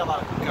down there,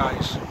 like,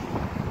 guys.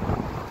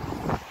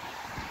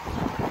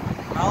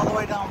 All the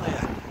way down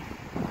there.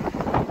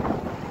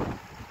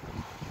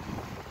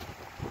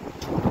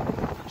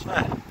 What's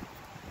that?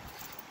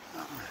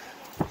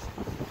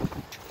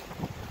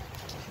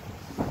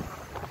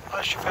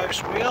 That's your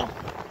first wheel.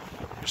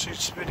 You see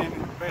it's spinning in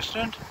the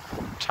piston.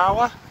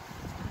 Tower.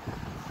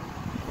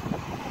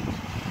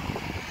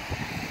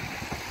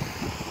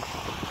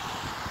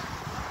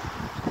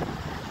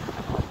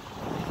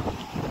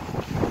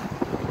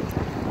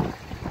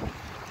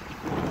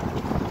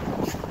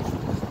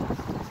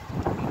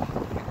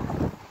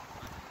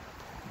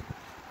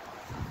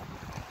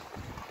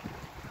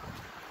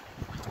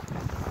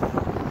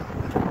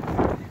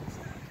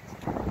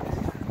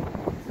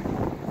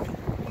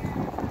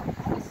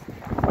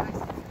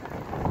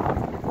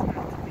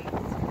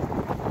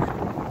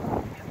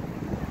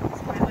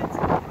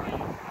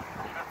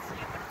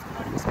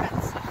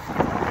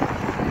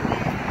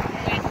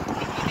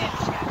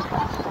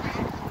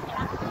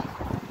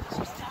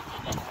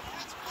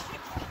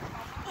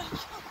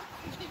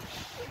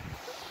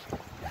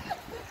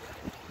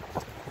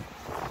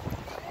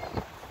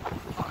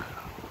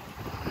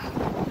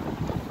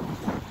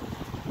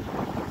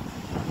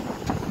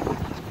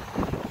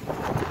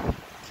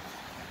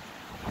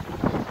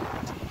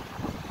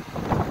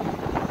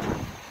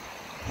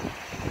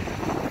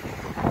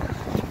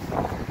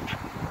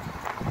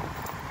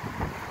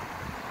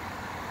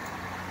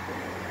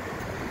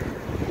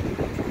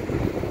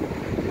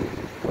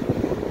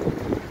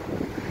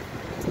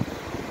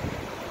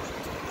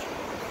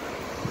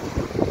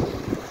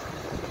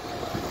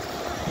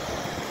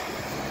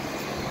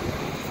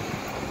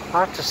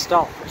 hard to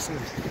stop. It's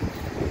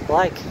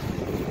like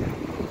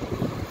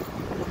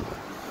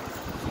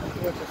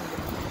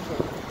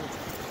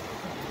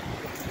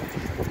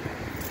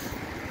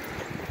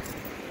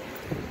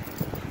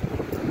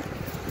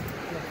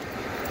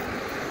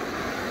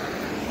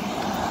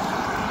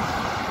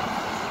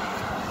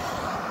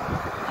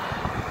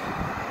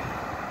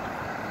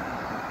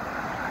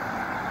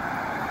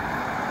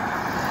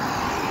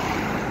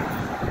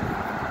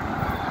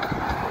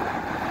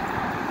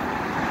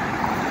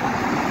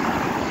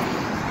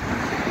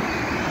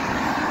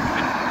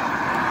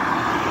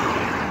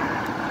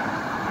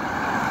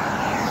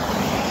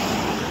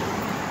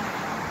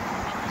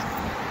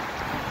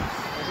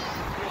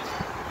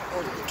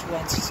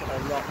a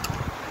rock.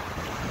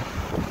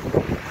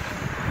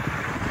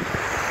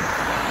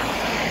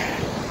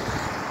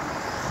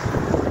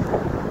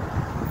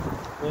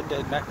 One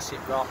day makes it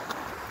rock.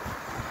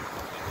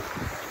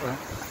 Right.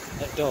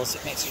 It does,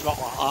 it makes it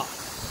rock like that.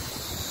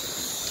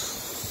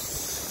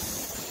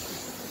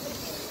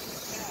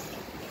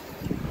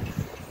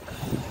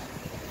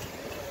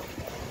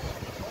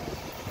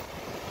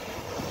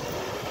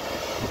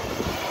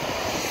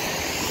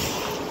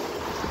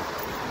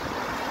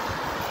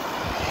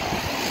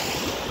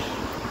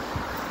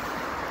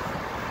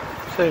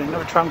 So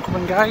another tram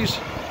coming, guys.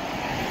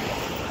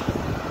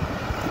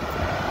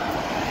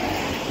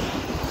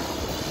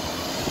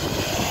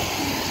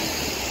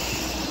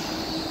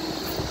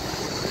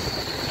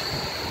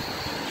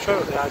 Show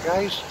what they are,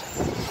 guys.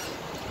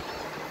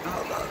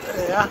 Oh, there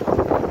they are.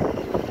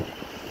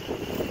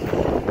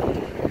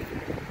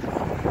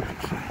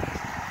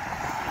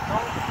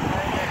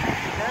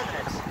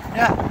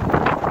 Yeah.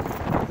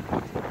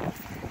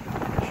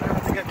 So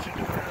when they get to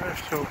the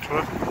first tour, they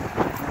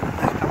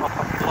come up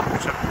on the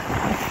top.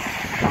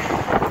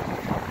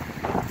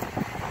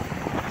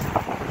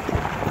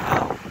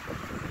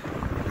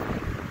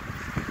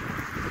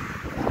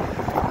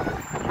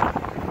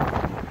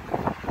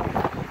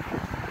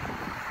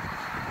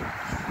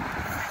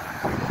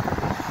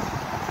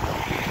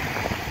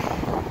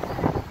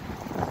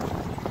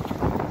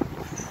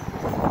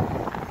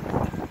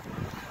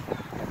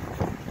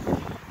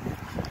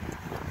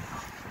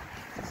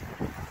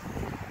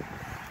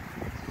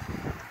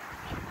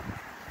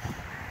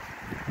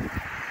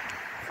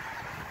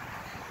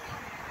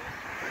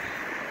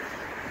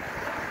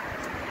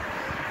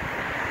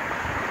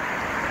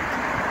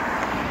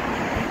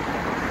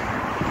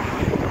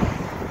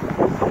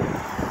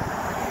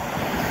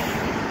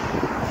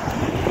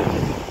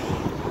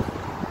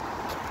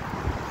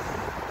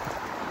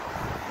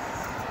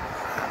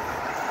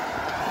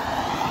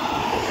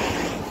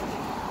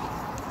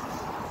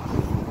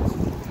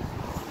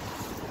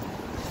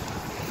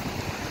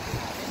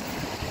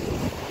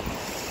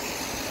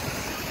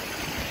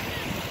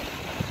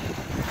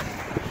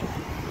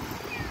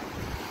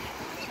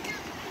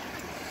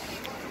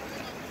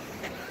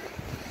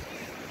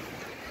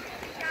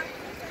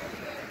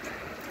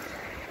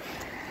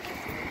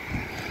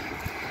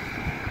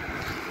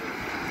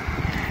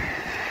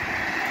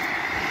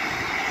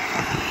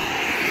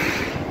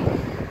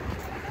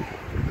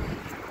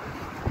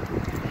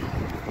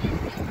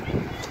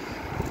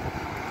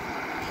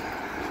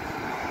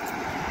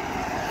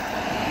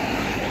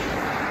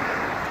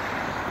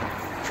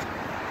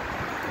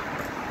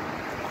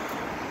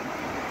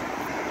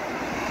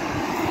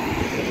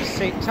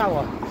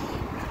 Tower.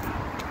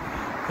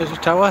 There's a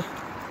tower.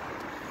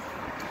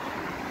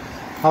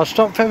 I'll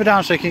stop further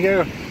down so you can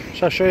get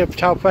so I'll show you a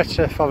tower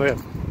better for you.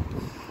 So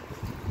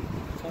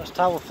there's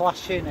tower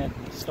flashing and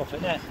stuff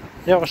in it.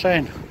 Yeah, what I'm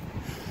saying.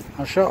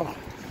 I'll show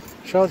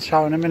the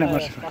tower in a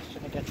minute.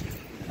 Flashing again.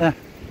 Yeah.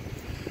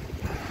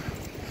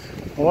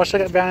 Well, once I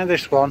get behind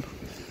this one,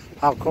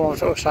 I'll come over to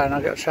the other side and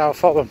I'll get the tower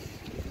for them.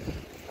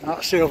 And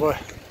that's the other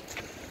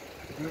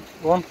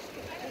one.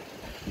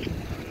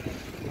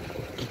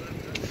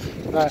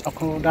 Right, I'll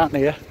come down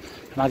here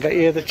and I'll get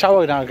you the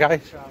tower now,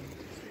 guys.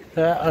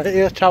 I'll get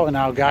you the tower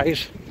now,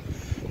 guys.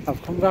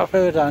 I've come back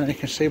further down and you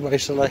can see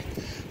basically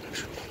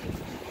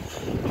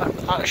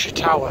that's your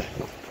tower.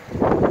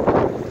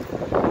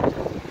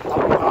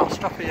 I'll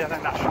stop here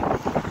then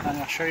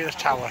I'll show you the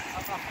tower.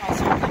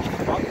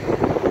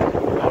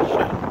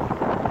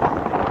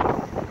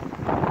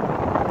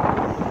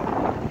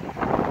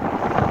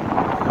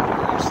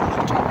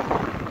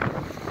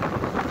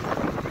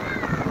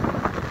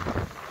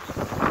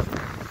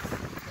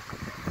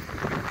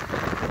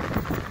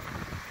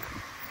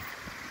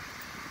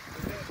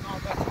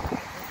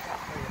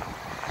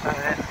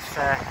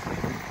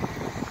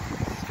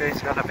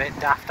 Screen's gone a bit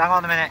daft. Hang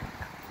on a minute.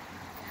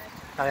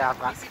 Oh yeah,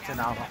 back to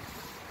normal.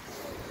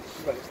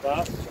 Ready to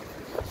start?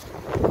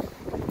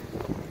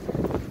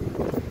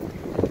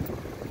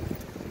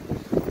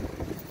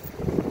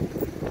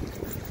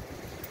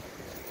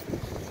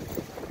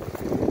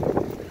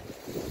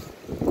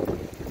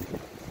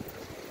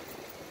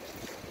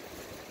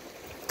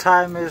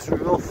 Time is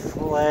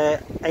roughly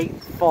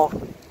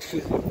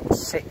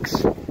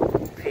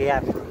 8:46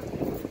 PM.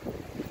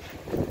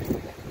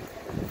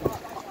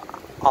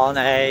 On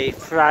a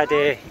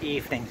Friday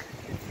evening.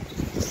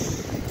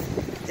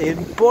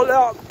 in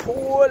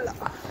Blackpool.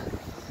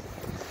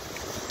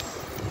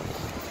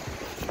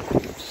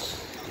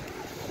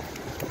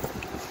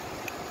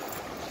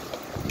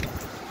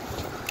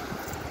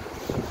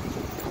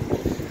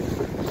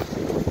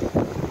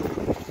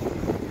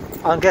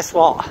 And guess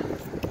what?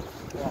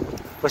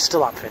 We're still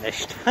not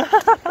finished.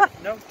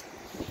 No.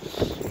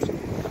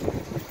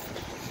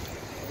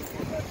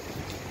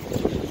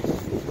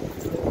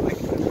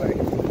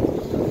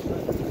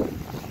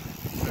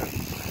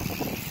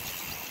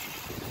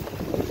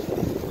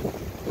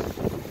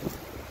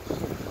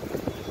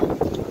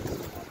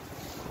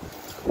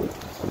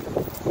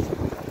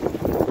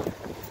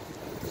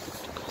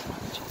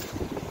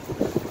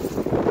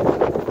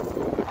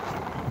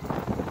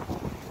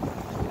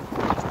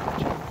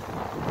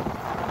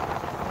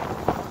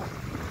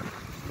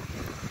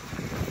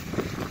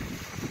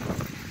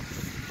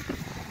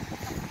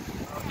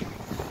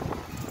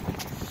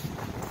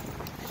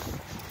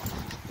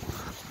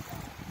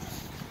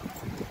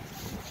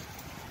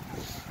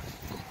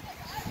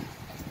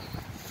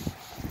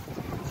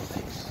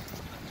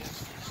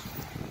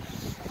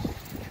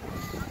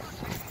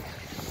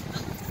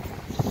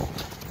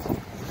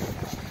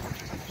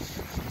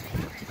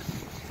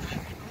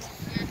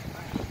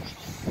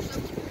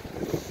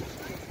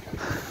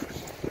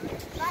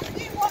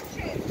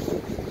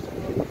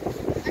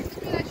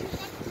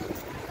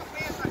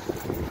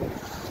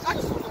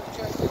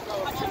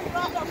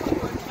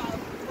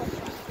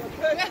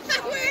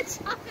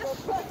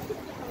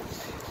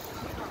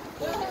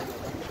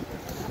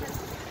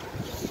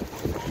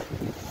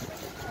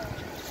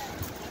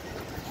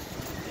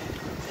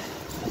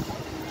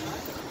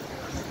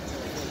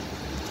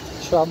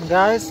 Tram,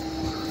 guys.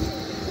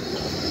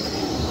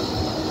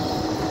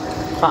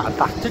 Quite a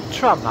battered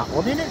tram, that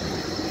one, isn't it?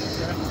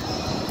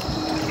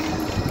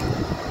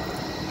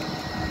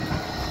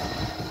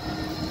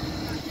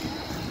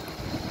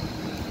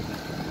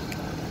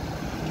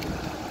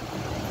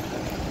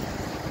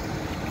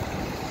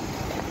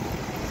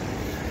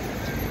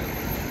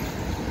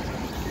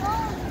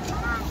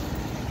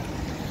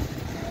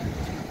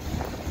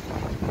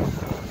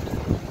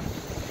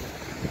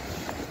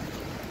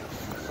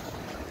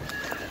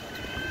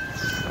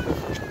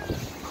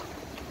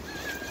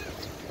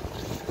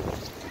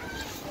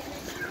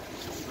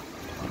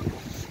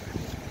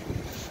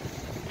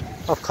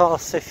 Of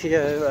course, if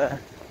you're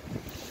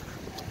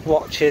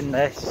watching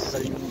this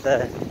and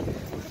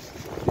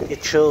your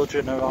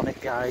children are on it,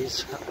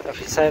 guys,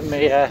 if you send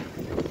me a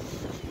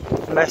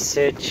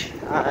message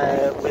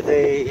with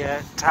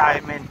the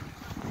timing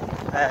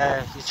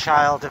your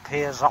child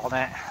appears on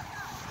it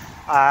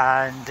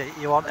and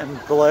you want them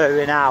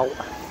blurring out,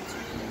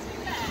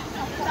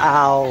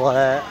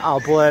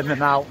 I'll blur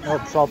them out, no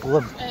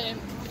problem.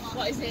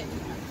 What is it?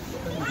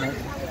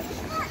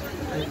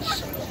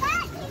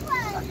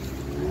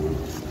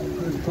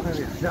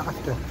 You don't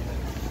have to.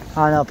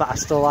 I know, but I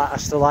still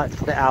like to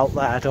put it out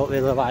there. I don't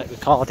really like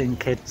recording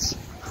kids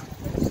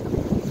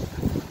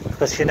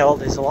because you know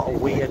there's a lot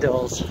of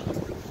weirdos.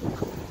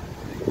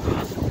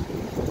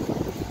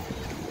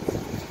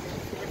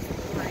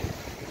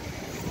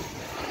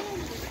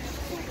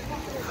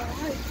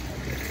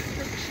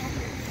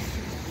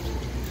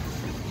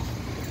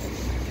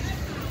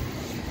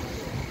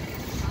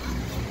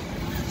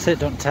 So it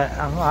don't take.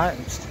 I'm right.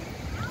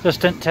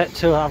 Just don't take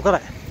too. I've got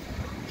it.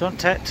 Don't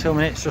take 2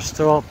 minutes just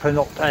to open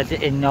up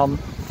editing on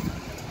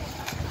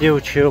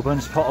YouTube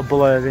and just put a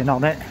blurring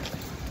on it.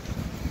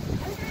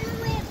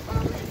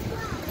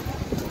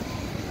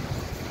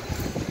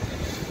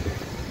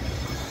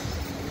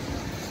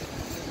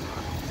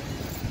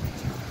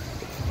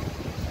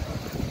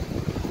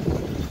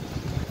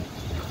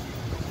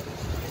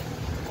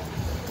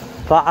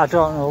 But I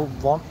don't know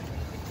what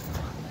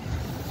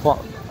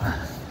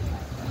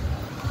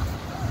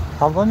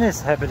problem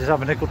is. Everybody's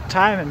having a good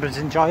time, everybody's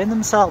enjoying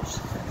themselves.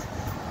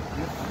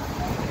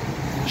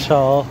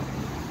 So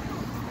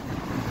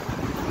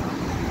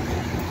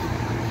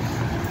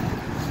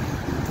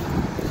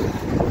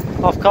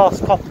of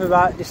course,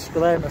 copyright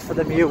disclaimer for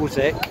the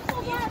music.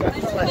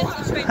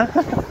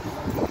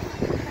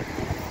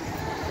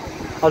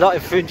 I'm not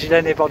infringing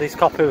anybody's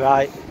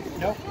copyright.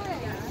 No.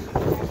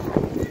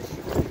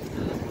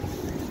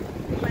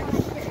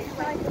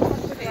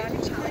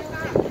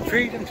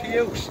 Freedom to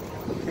use.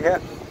 Yeah.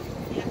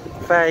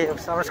 Fair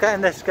use. I'm just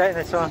getting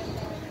this one.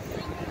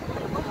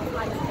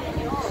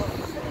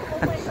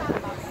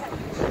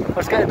 I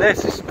was getting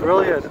this, it's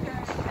brilliant.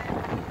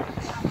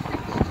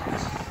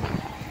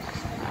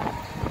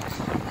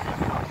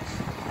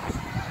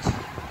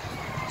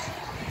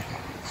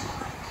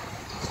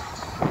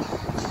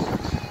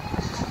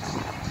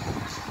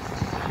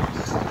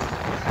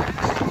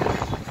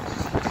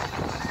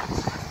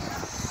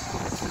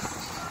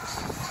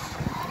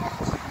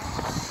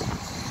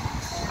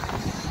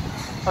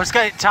 I was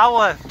getting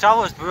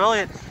Tower's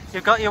brilliant.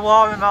 You've got your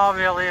war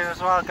memorial here as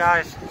well,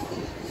 guys.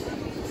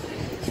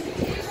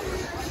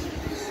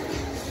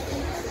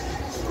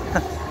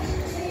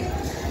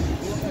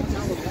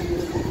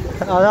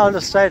 I know, I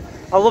just said,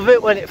 I love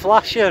it when it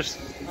flashes.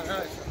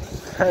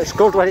 It's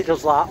good when it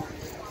does that.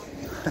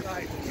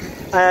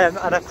 And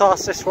of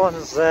course this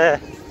one's for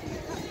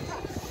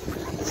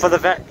the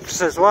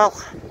vets as well.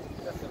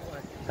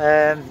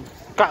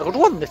 Quite a good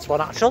one, this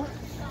one actually.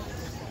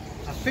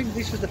 I think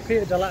this is the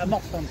pier to let them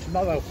off on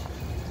tomorrow.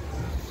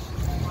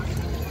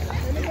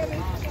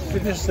 I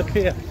think this is the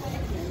pier.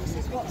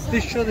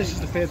 This is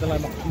the pier to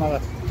let them off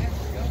tomorrow.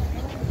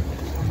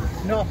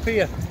 No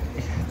pier.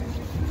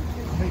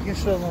 You can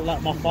still let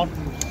them off on.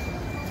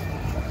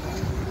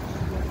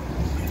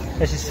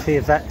 This is for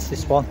your vets,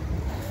 this one.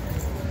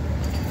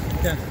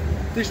 Yeah,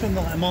 this one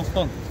they'll let them off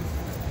on.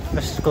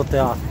 This is good, they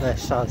are,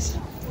 this says.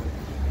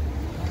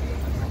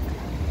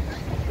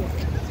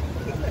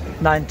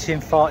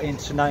 1914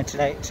 to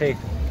 1918,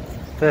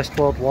 First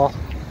World War.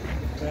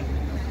 Yeah.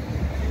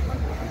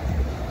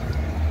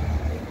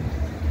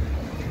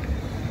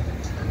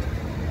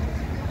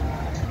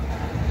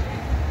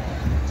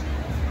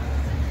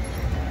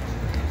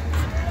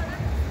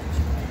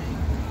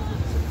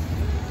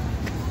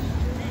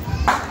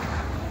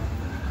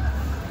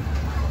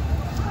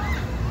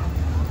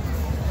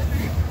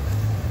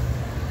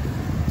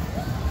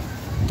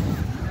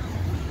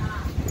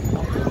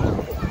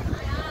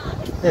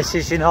 This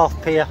is your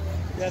North Pier.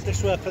 Yeah,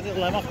 this way, but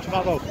it'll let them off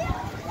tomorrow.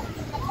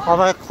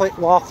 I'm a quick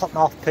walk up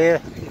North Pier.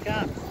 You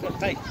can't, you've got to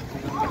pay.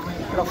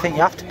 I don't think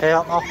you have to pay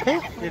up North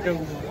Pier. You do.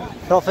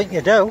 Don't think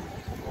you do.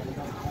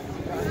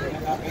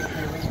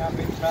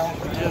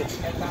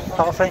 I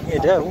don't think you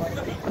do.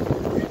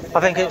 I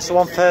think it's the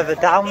one further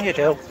down you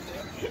do.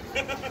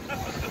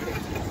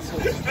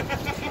 Here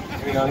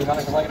we go, he's on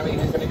a couple of meet,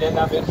 who's going to get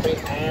that victory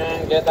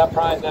and get that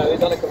prize now.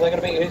 Who's on a couple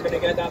of meet, who's going to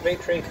get that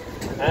victory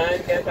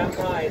and get that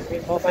prize. I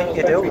don't think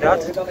you do, Dad.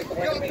 It's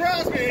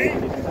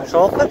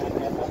open.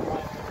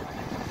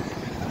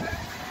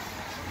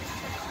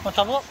 Want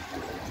to have a look?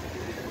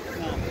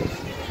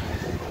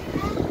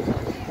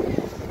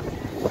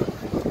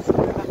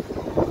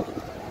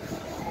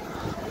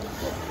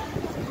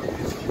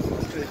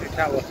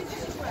 Tower.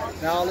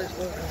 Now let's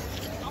go.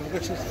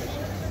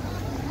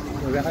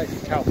 We're going to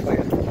the tower for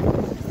you.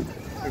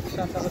 We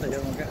can't have it here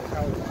and get the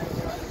tower.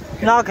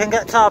 No, I can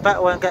get to our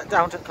better and get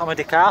down to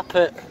Comedy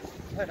Carpet.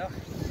 I know.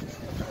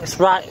 It's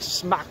right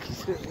smack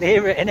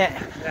near it, innit?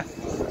 Yeah.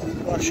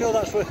 Well, I'm sure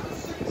that's where.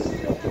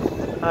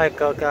 There you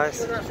go,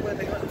 guys. I'm sure that's where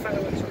they got the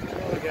fireworks up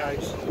tomorrow,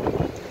 guys.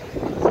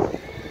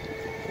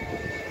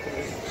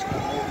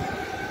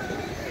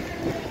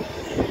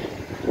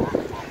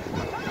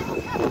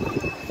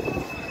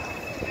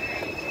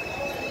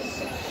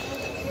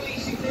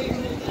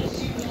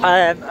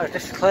 A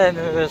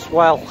disclaimer as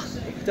well.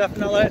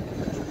 Definitely.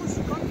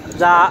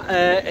 That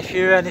if you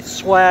hear any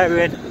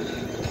swearing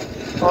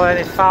or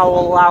any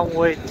foul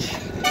language,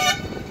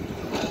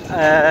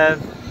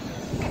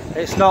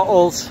 it's not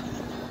us.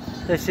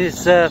 This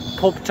is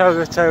pub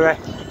territory.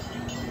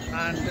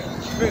 And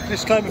quick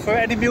disclaimer for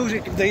any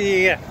music that you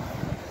hear,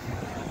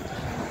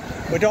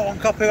 we don't want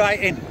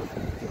copywriting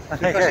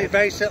because it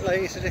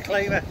basically it's a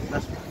disclaimer.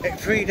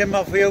 It's freedom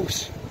of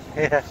use.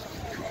 Yeah,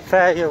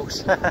 fair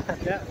use.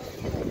 Yeah.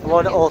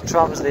 One at Old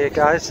Trams there,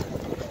 guys.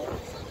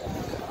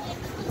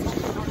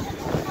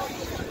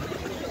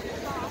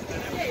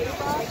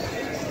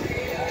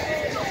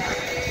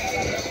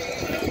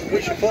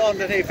 We should put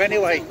underneath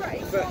anyway.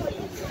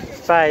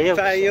 Fair use.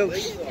 Fair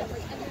use.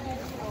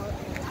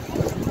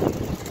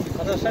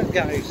 As I said,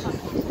 guys,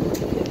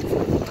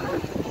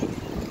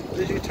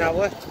 there's your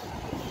tower.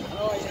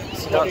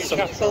 Got some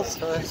Chapel.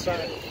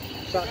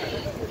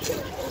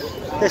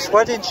 This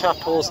wedding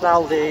chapel's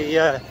now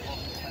the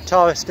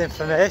tourist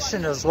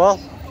information as well.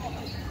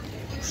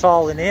 It's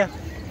all in here.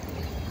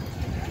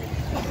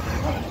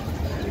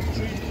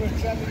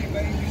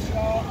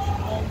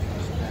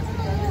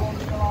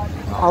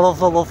 I love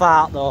the Love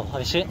Art though. Have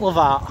you seen Love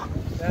Art?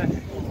 Yeah.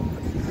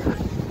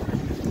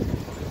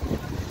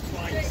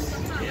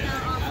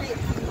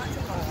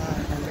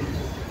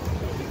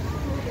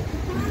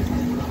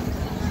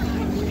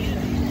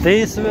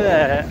 These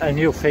are a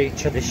new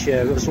feature this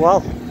year as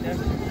well. Yeah.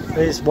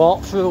 These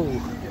walkthrough.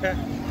 Yeah.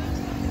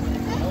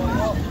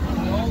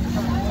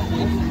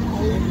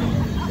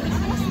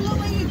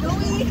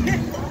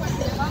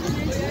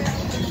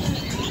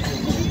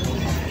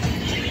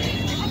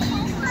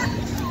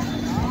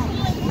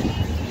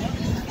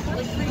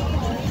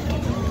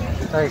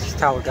 There's the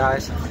tower,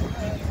 guys.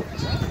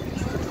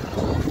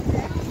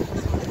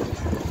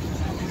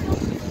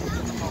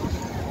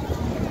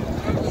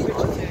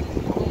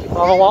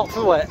 Have a walk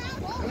through it.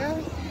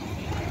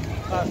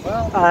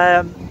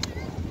 Well.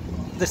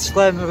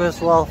 Disclaimer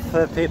as well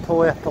for people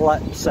with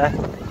epilepsy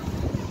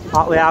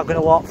that we are going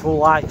to walk through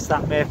lights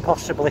that may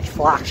possibly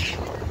flash.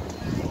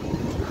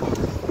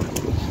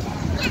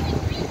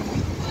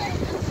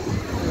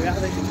 We have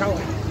this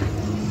tower.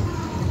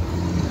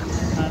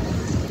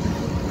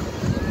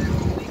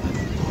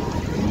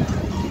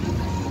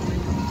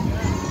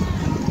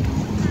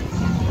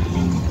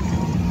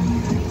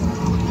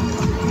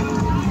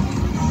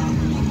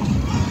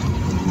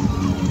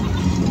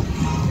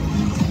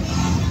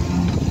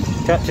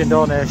 Catching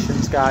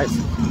donations, guys.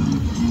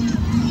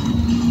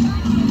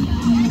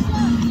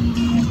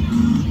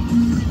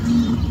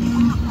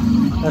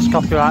 That's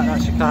copyright,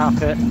 that's you can't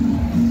have it.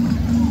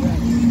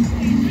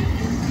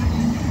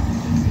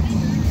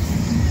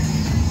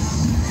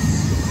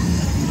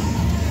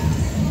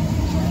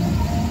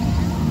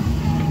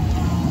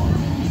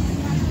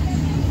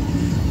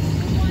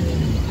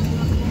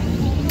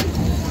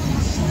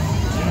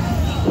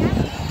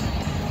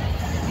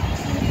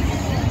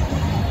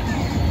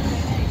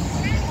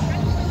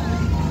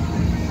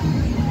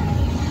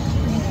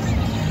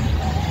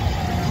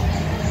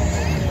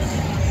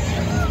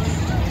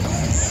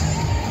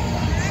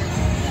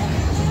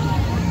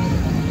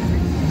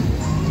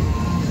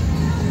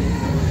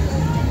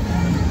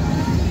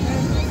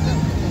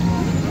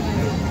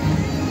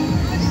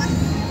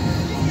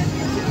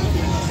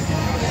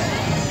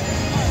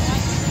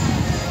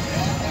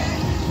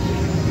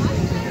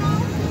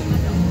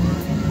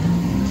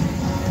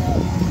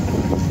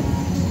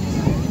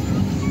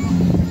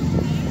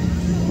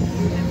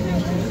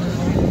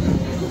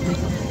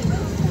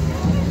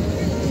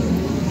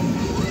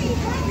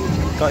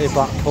 Got your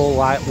Blackpool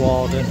Light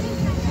Warden.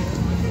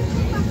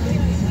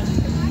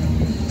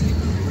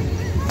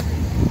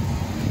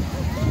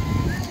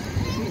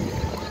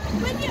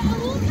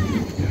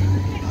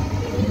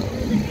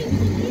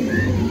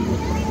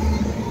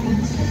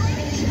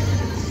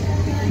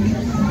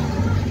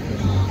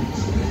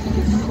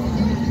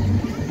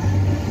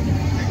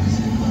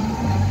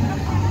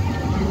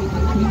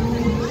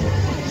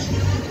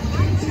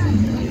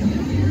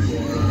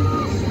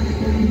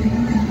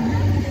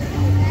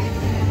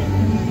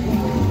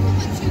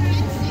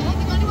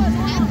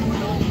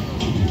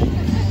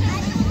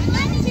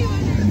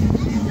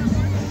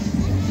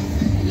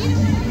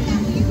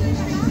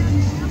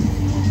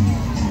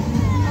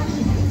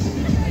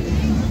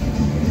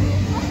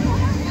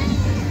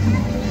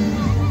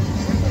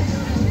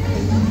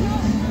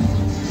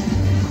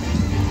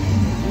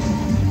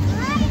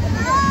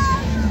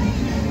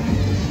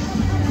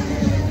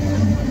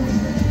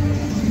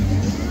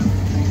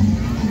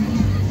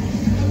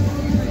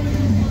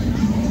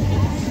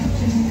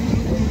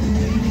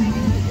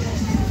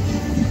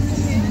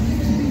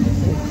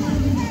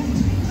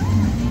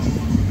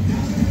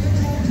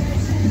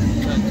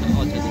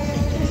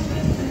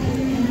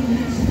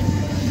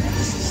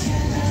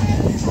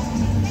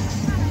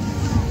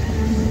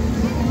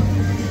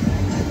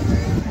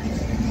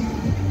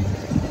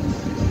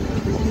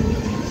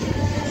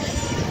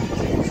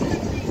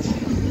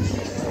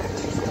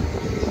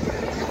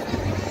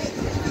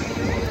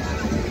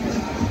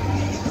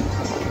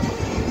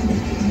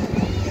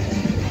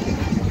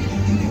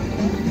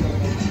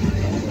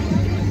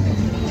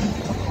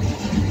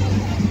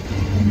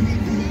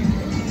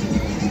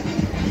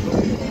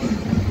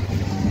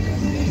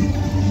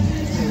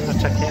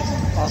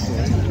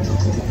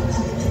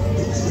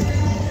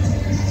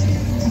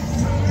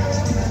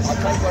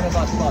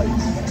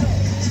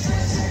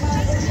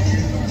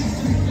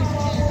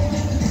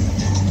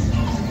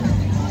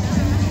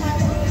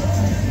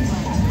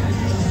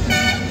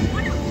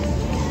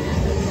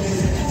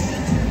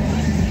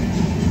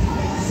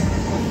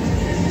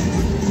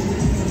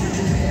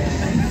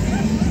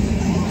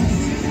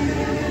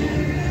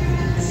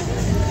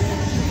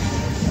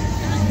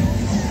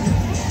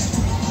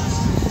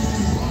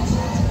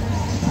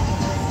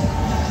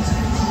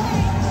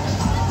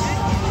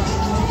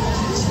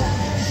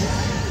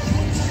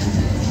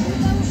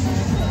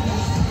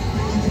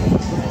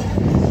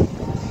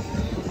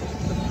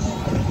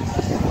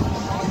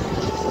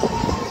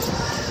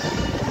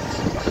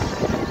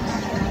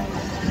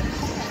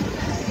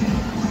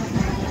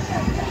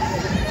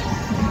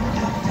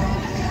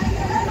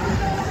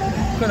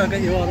 I'll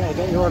get you on it, I'll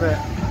get you on it.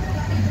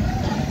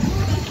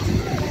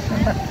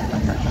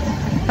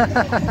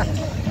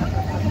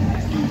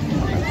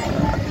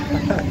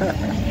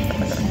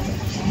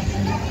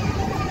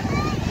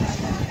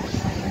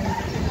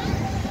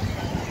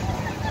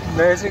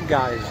 Amazing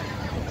guys.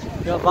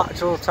 You got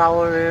Blackpool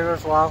Tower here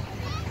as well.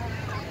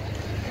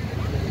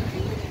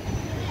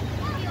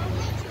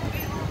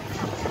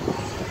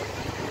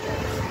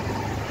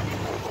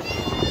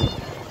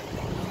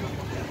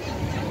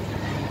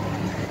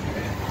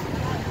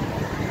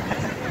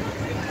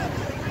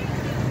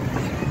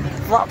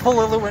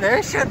 Blackpool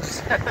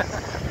Illuminations.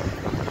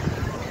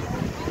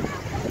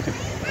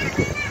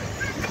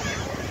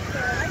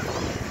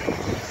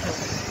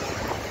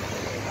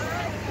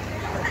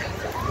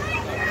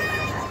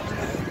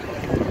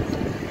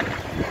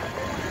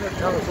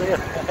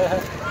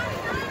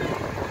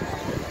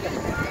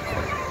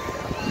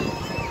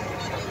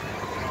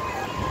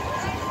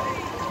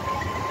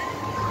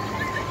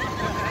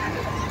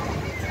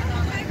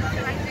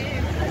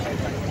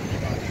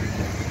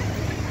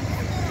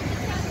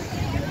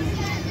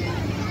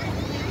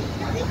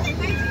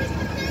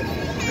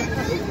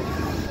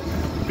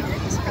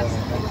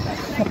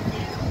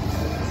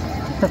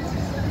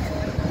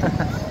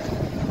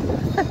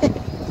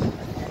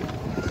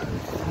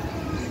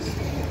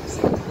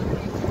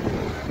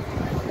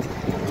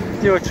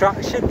 New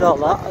attraction though,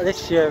 that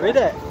this year, isn't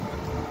it?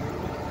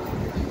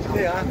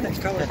 Yeah,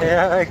 next time.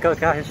 Yeah, there you go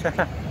guys.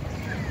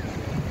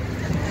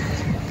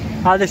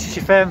 Ah, this is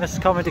your famous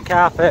comedy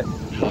carpet.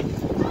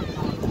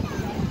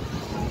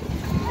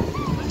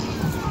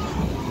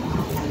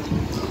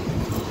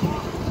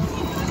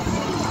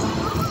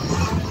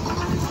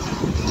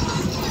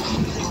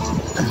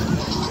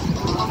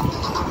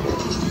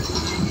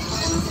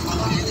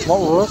 What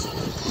was?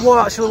 We're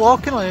actually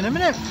walking on in a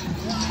minute.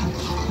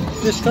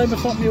 Disclaimer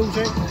for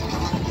music.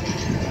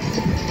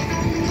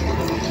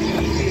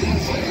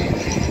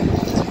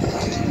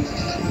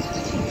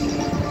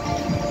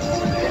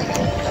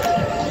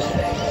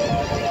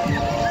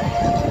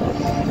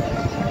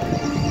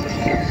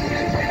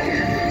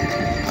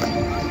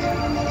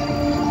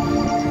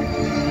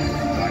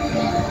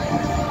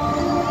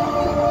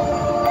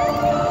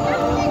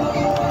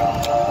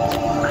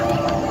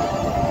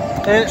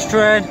 It's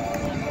train.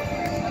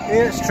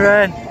 It's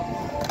train.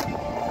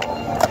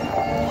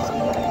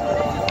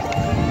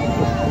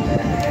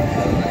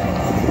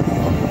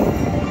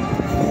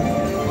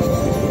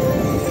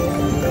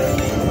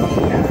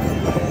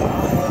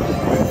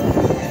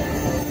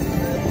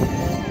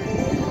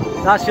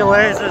 That's your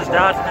lasers,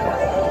 Dad.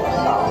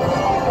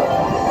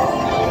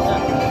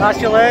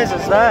 That's your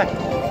lasers there.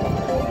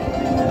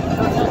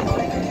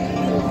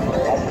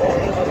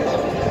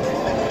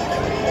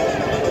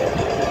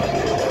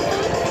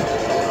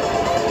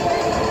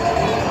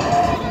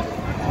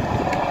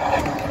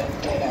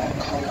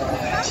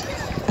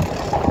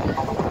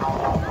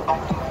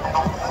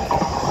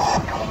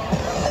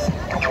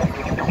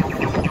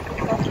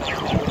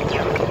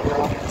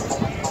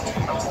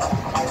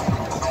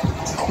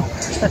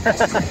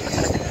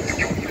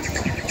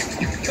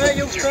 Right,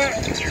 you scrap.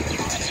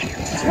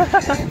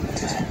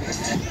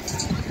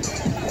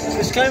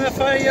 Disclaimer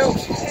for you.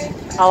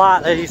 I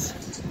like these.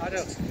 I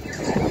do.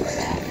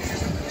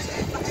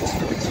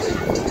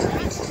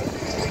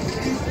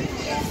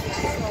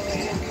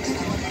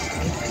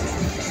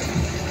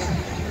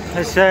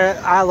 It's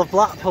Isle of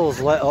Blackpool's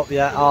lit up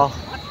yet, or?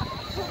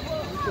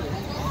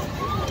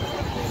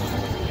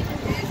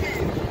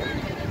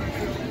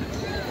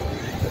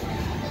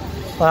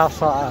 Well,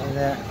 that's what happened,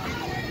 yeah.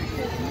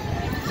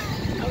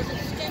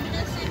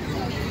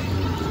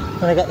 I'm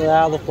gonna get the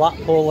Isle of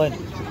Blackpool in.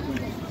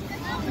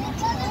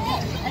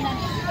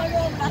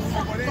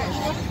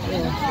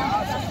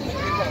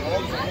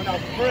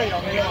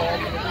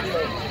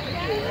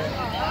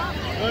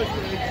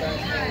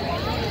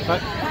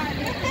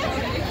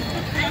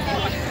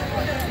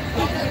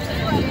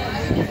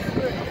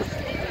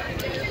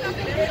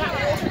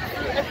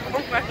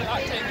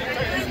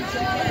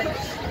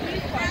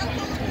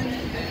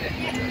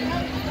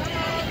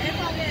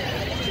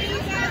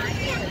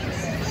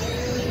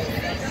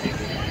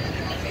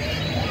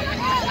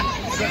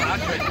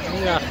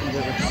 Yeah, I can do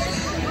it.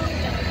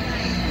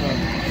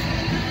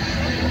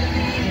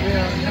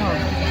 Yeah, no.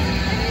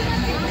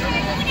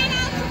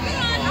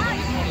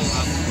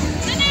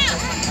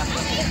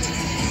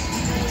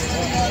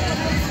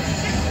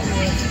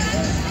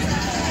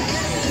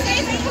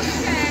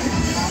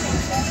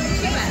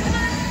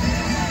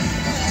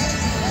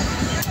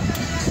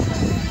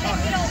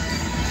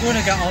 You want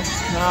to get on?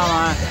 No,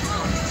 man.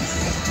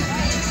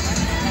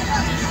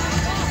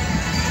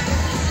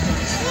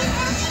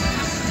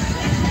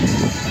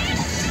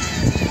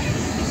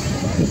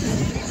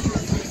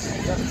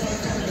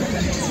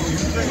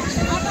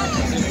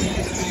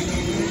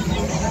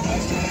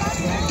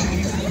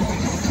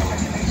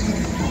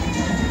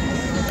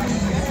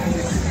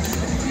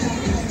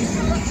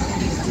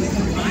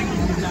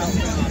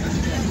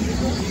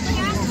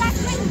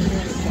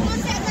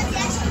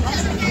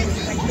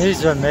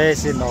 These are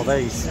amazing though,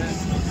 these.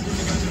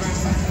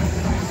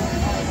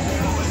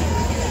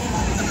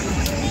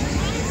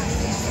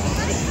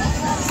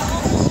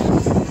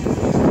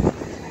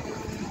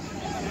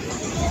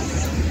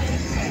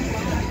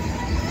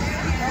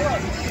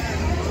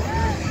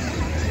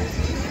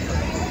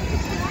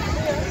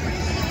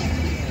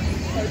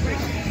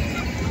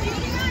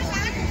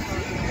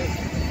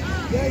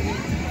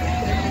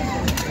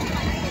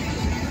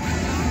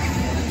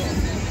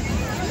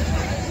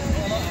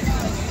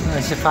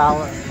 There's your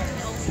power.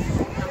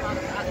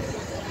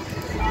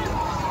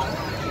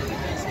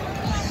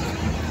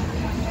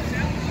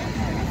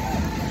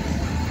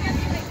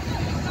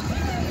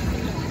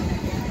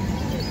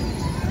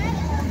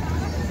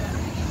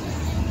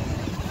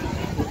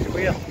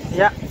 Wheel.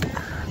 Yeah.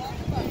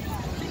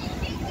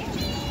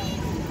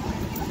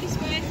 This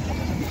way.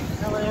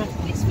 Hello.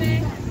 This way.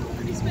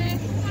 This way.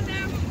 Come on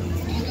now.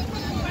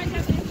 Right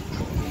over.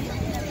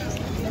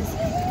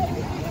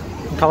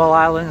 Coral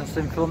Island's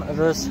in front of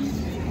us.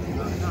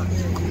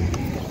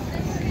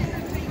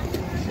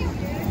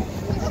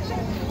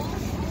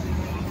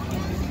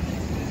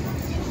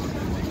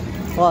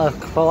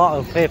 A lot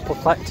of people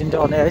collecting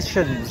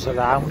donations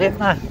around, isn't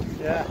there?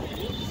 Yeah.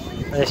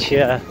 This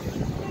year.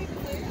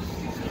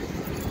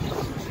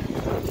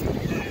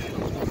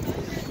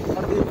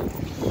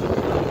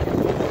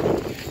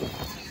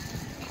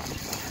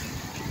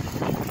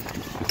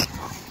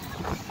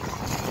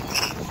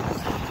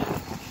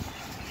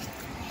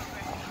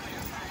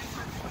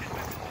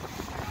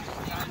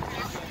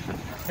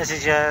 This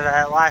is your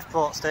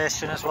lifeboat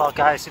station as well,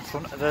 guys, in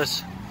front of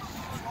us.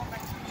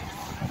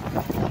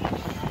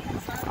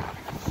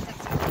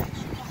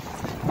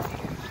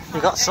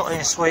 You've got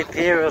something sweep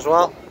here as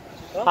well.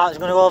 I was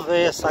going to go over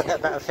here so I get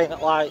a better thing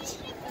at light.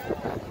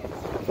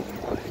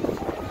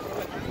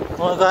 I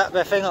want to get a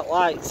better thing at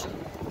light.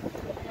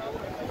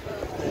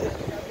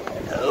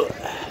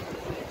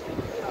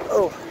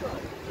 Oh.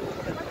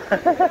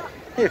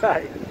 You're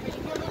right.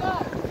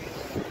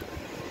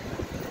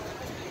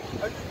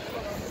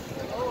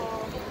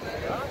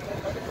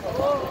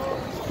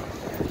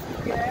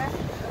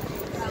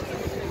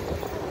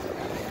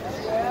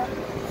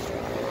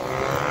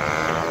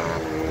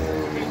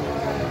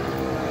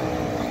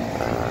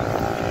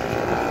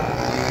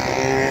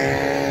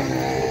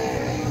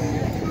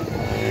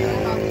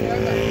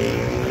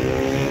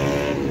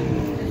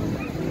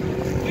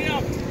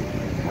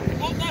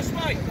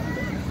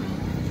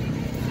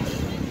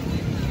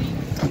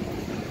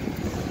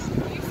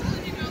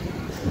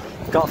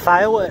 Got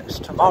fireworks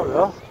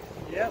tomorrow.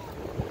 Yep.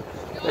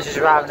 This is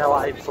around the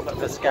light in front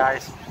of us,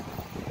 guys.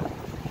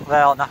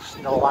 Royal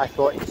National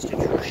Lifeboat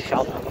Institution.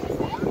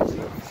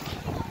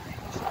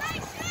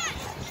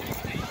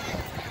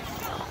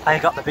 And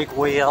you got the big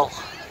wheel.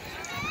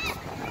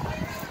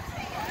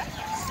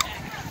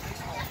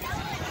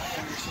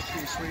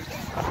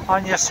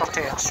 On your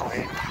sooty and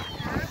sweep.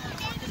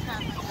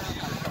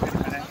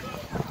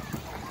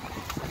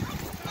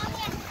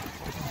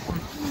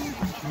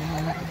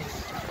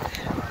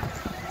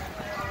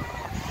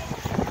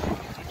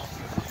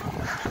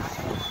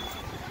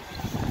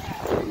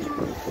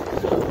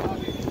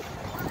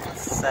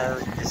 So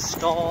the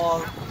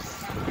storm,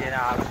 you know,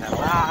 having a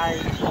lie.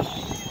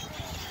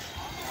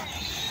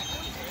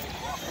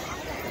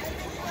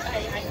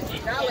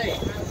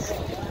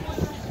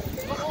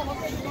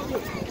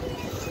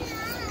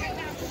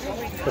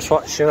 Just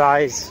watch your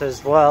eyes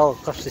as well,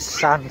 because the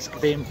sand's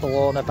being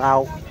blown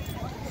about.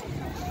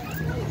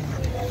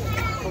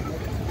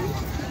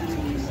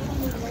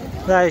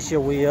 There's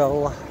your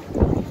wheel.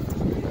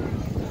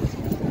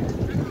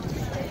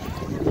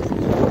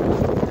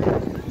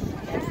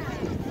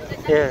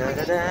 And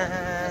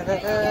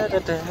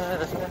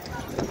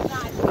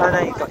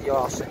then you've got your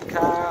horse and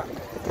cart.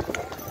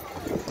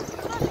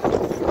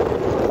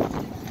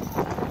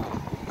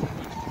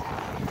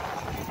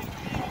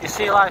 You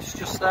see life's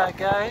just there,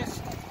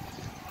 guys.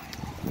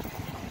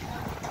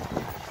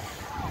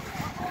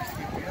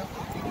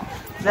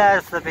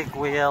 There's the big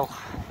wheel.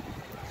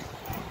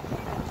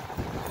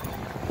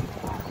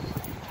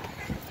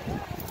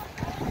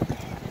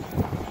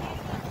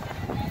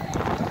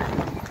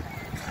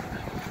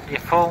 Your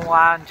phone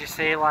line, you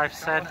see Life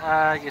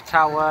Centre, your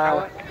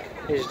tower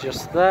is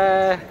just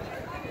there,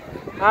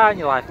 and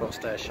your lifeboat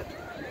station.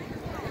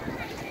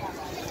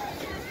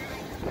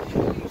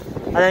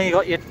 And then you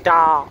got your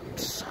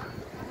darts.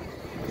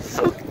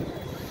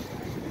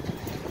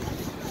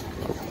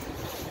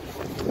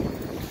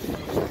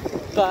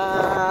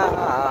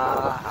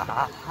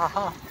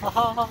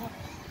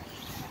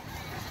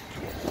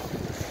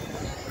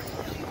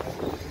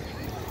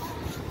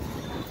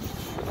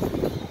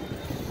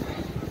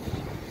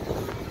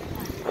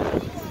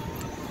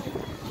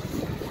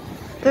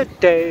 The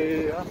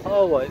day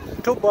I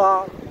went to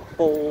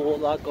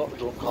Blackpool, I got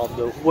drunk on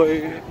the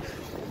way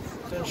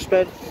and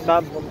spent my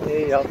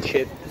money on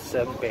chips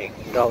and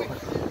bingo.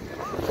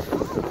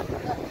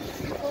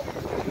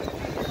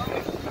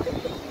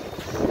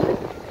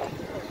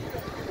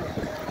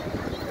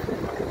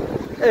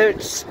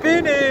 It's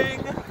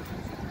spinning!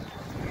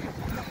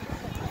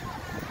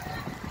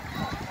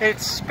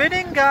 It's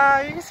spinning,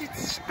 guys!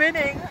 It's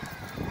spinning!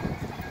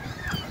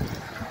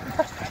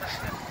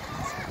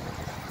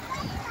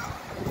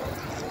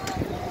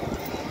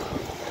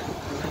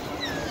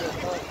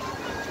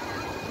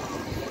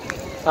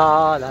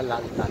 Ah, la la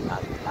la la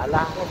la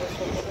la.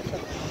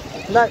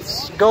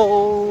 Let's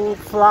go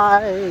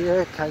fly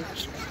a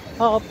kite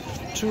up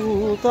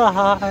to the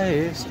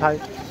highest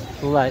height.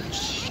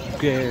 Let's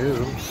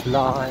go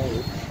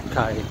fly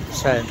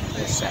kites and the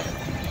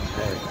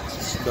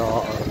let's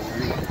fly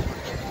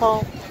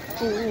up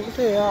to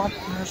the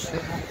atmosphere,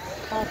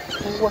 up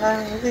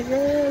where the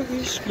air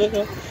is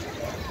clear.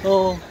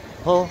 Oh,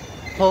 oh,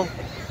 oh,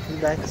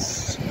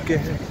 let's go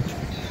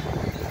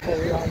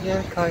fly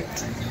a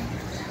kite.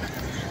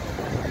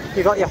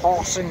 You got your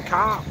horse and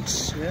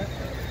carts. Yeah.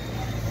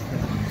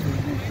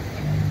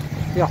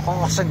 Your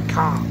horse and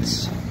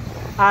carts.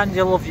 And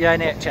you love your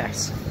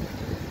NHS.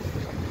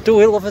 Do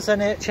we love us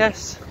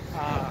NHS?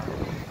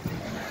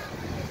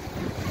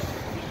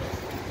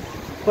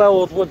 Where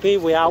would we be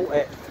without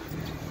it?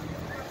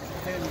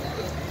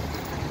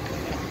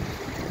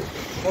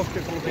 Most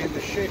people will be in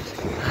the shit.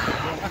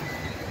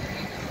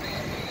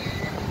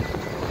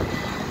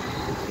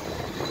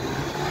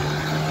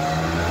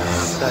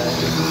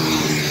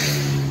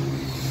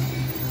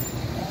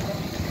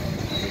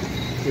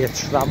 Your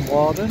tram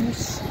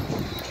wardens.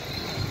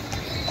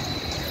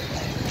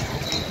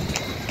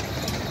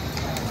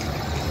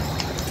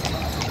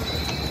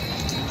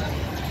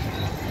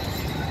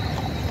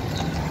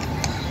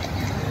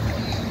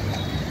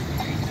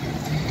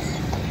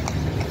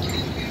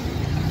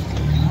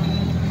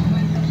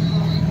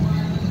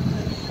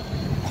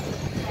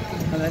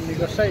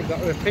 say, you've got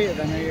to repeat it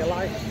then in your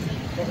life.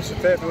 What's the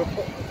favour up,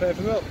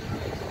 favour up?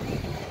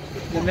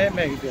 The name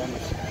made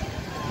ones.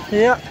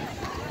 Yeah.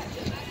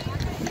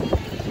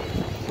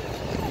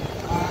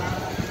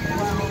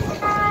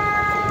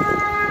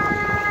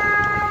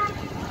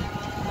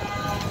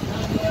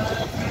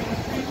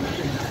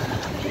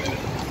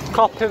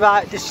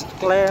 Copyright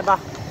disclaimer.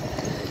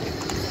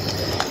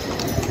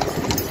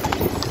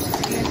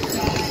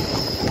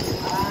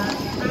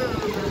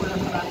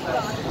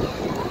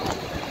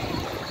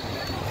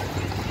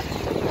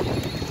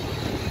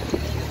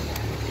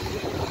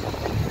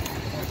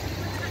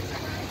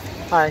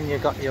 And you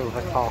got your other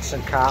horse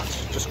and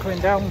carts just coming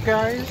down,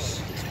 guys.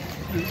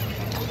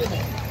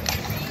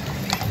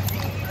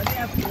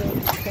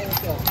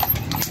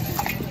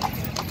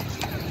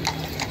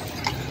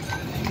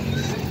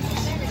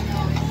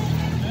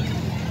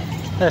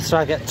 That's why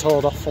I get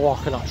told off for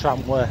walking on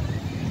tramway.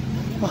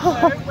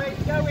 Where's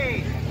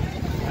going?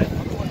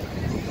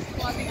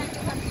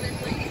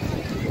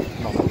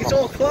 It's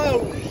all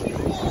closed.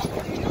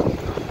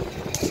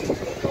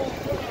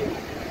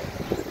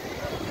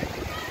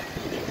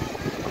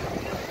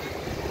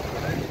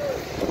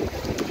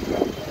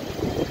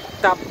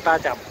 Dabba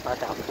dabba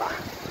dabba.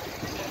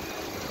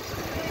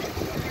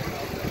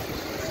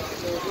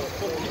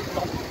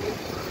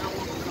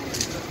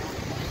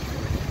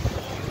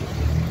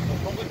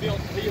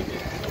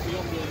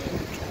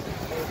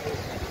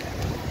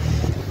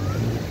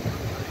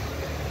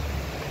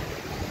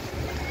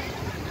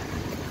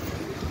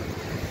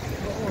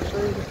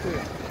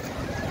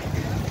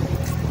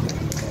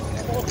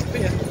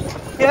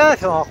 Yeah, I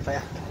can walk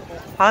there.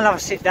 I'll have a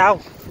sit down.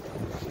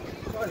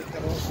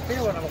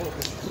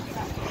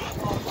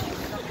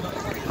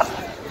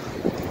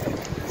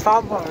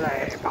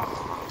 Family.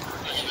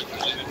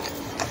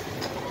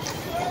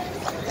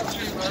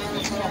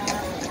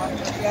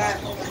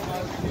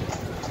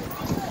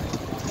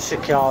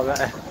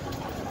 Security.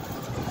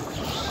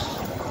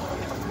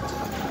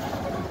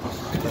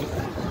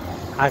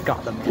 I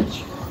got them,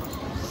 bitch.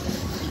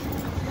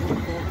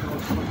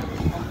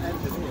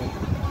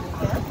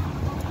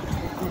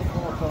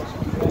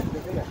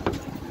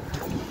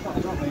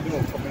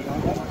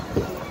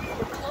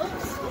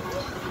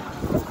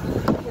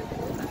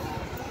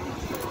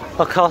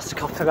 Of course, the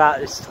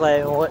copyright is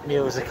playing with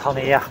music on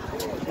here.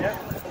 Yeah.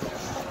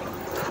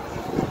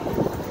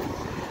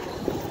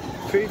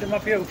 Freedom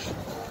of use.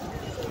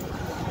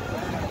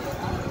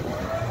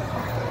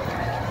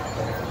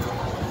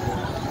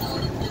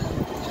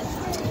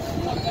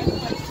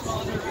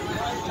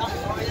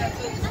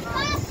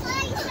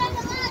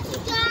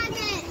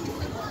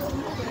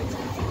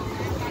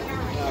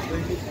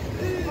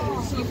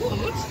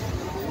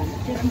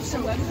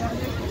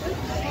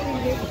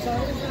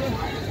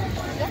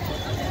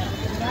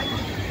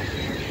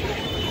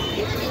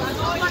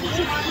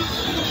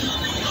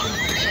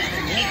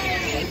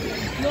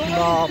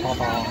 No,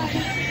 Baba.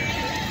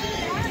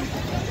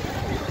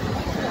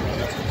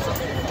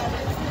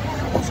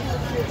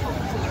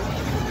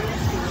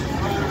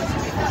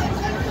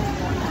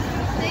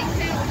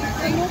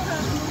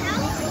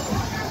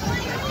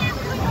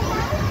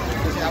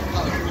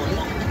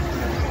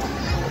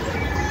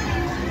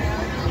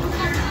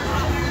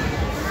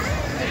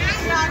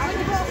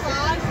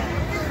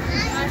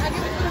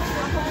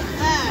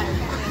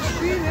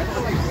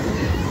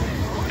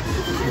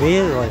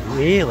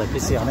 Really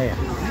busy on here.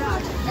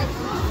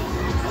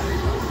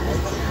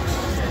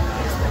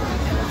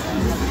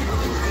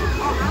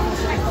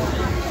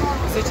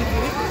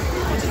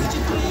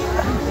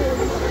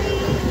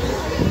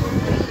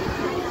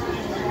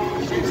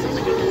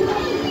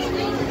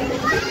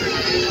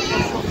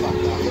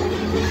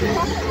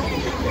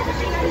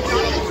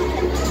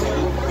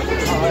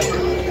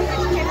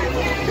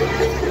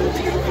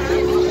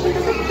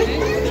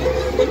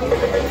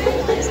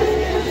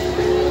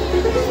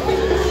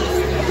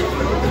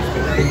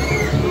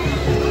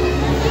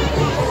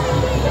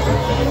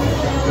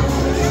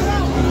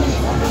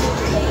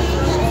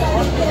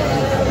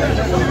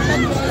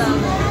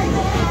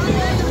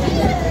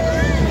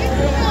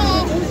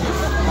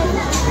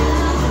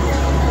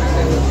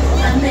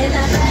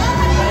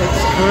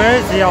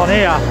 Crazy on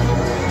here.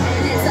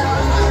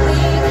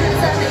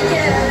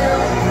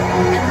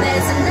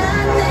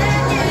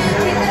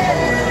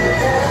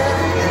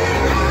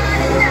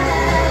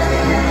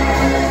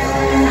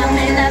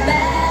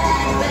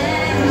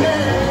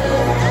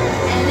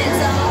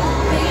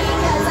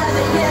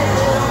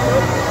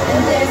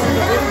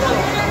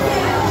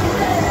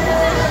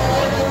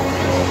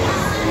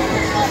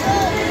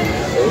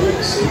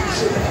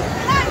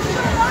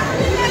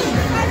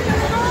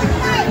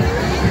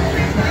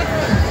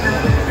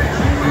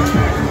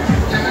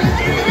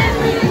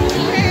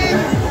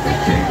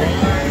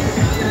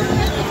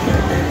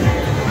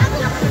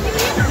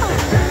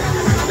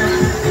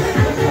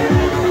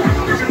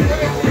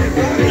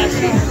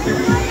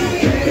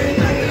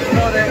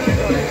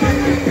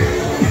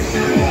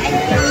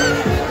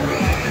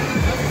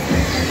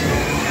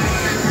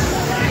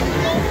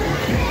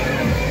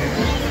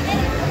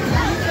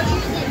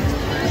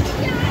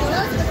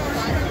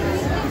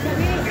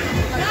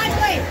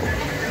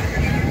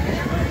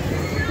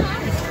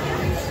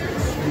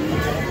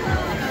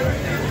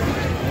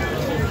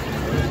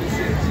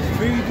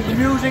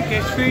 music,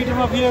 it's freedom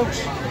of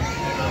use.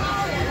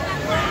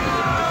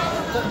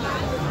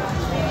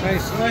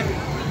 Basically.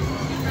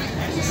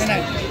 Isn't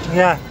it?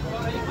 Yeah.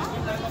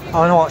 I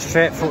want to watch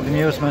straight foot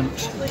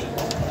amusements.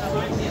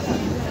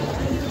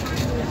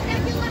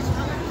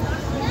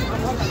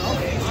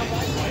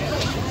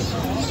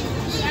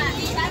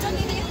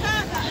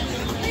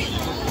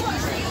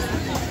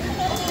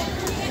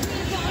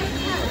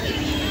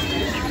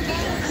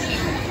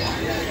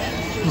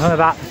 What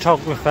about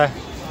photography?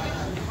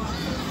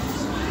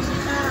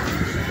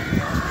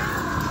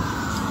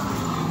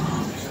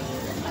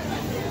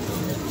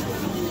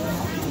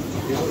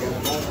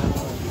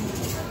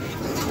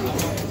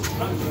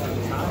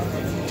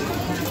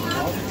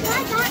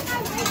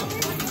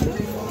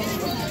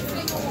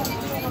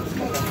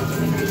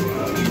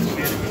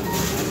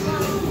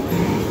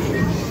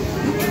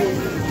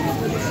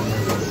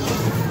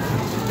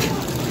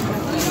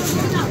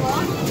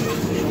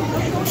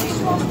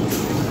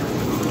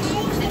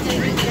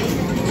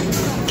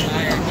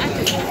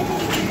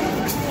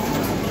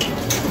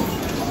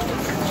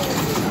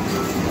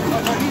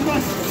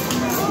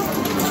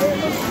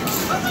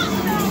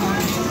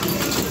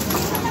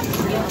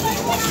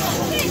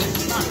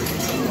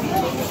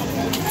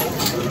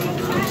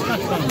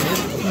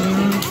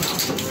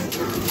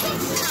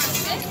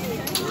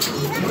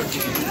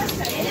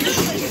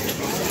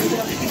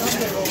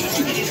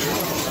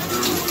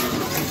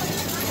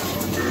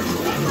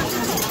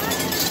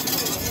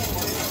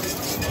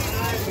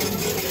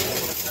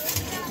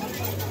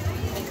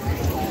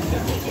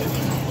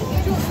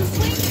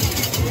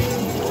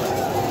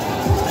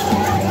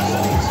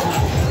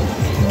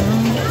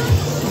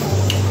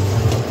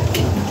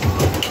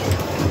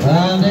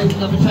 There's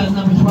number 10,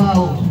 number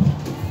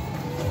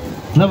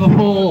 12, number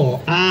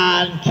 4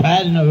 and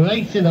 10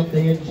 racing up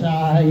the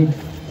inside.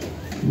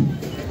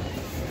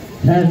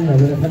 10 a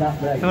bit of an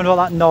upgrade. I wonder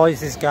what that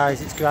noise is,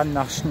 guys. It's Grand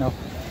National.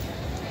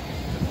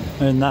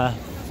 In there.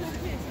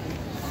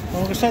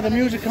 Well, like I said, the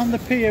music on the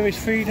pier is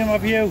freedom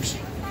of use.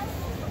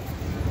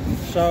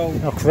 So...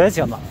 They're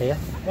crazy on that pier.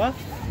 What?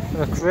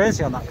 They're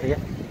crazy on that pier.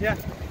 Yeah.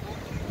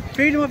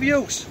 Freedom of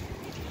use.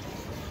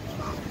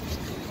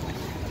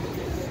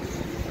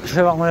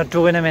 So what I'm going to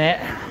do in a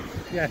minute.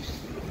 Yes.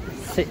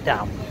 Sit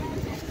down.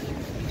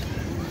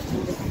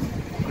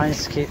 I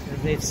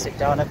need to sit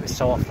down every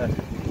so often.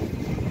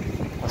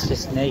 What's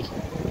this knee?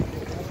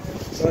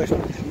 Well, it's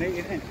not just knee,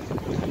 isn't it?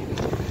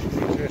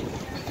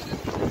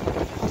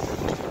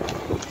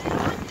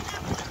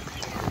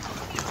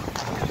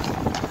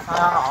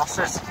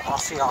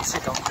 Horsey, don't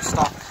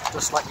stop.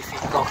 Just let your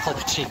feet go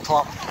clippity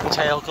clop,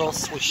 tail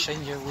goes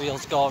swishing, your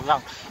wheels go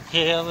around.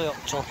 Here we up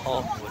till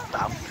homeward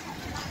bound.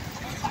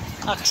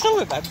 I can still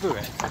remember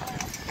it.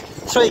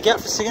 That's what you get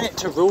for singing it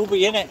to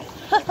Ruby, innit?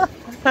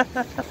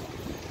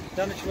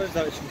 The honest was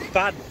though, it's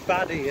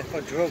bad here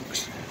for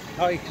drugs.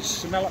 All you can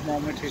smell at the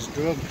moment is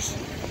drugs.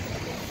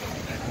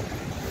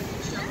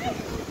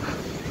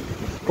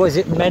 What is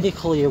it,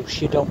 medical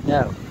use? You don't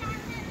know?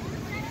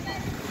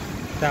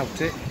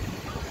 Doubt it.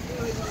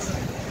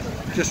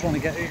 Just want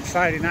to get it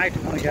Friday night,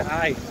 I want to get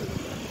high.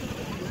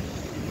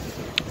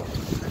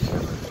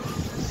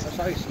 That's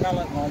how you smell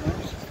at the moment.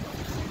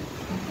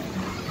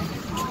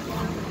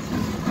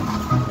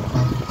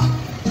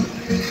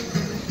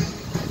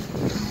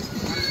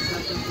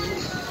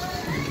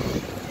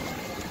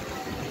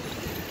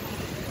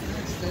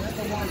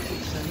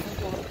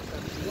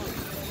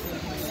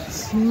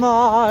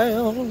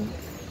 Smile,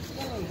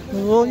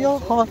 though your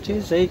heart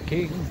is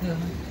aching.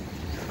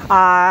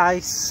 I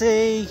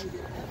see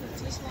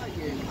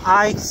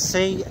a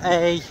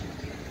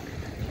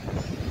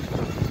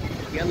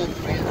Yellow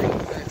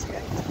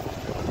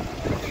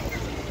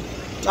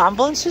 3838.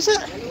 ambulance, is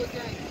it?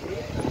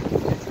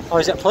 Or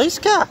is it a police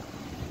car?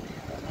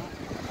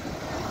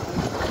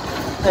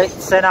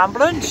 It's an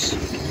ambulance.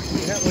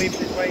 Yeah, leave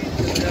this way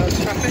to the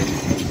traffic.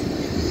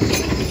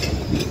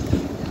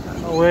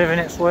 Waving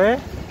its way.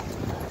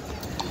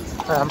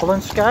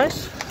 Ambulance,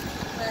 guys.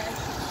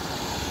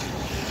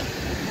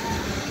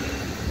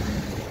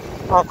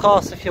 Of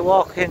course, if you're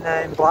walking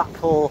in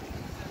Blackpool,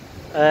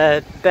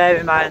 bear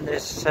in mind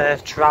there's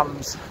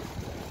trams.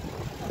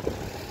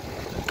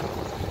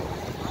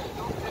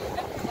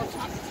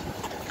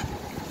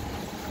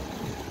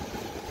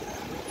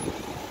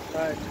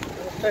 Right,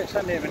 let's take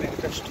Sandy a minute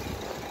just.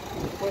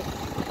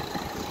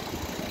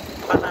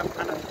 Pan.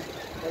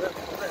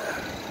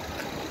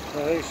 So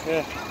there's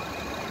the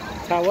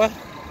tower.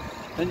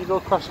 Then you go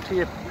across to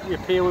your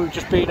pier we've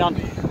just been on,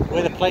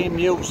 where they're playing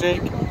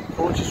music,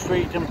 which is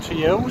freedom to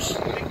use.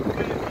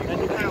 Then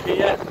you can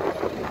pier.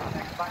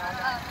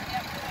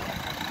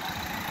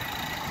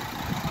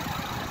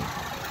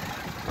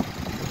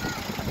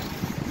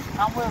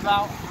 And we're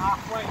about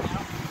halfway now.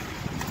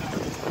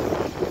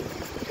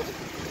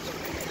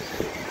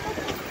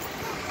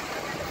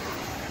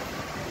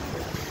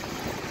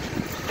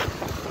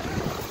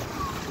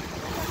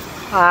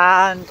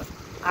 And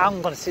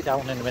I'm going to sit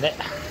down in a minute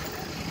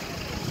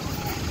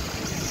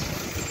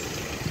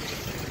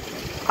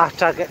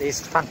after I get these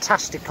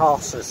fantastic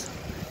horses.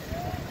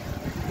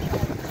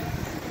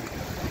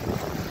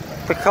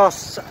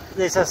 because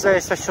there's a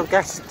very special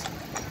guest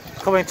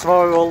coming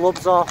tomorrow who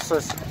loves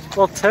horses.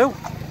 Well, two.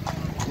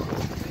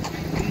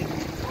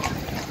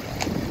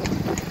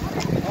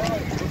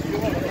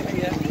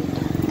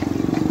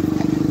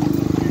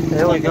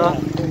 Here we go.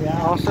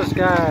 Horses,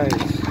 guys.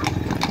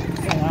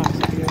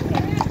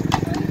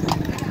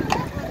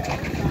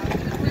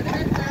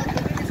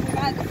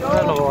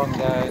 Another one,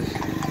 guys.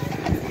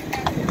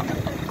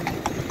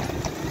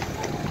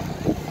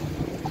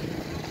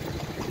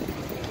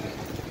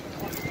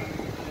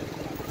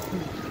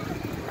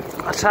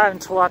 Time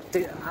to add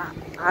the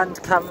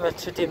hand camera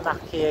to the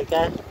Mackie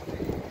again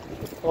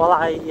while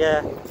I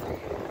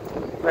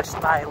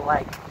rest my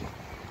leg.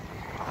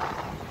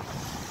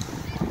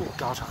 Oh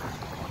God.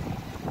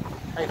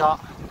 I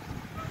got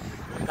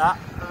that.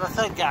 And the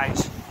thing,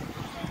 guys,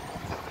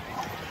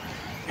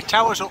 The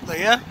tower's up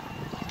there.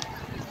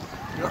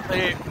 You've got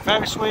the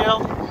Ferris wheel,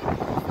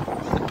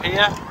 the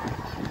pier.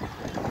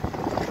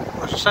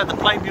 As I said, the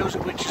play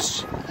music, which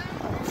is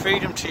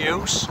freedom to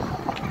use.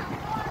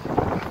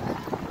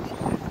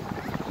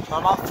 So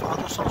I'm off, I'll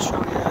just show you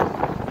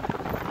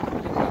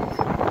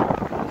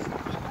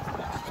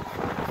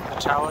the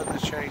tower, the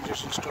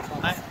changes and stuff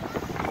on it.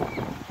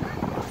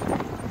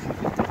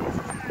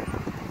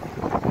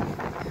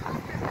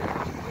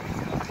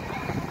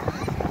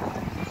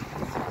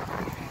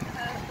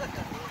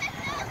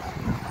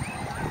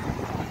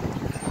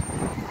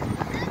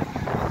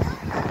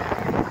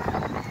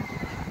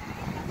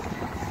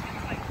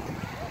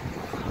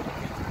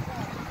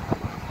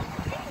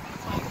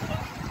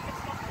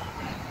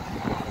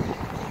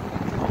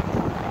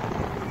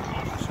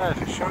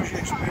 It shows you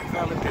it's been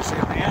fairly busy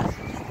in here.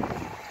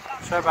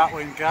 So about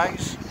wind,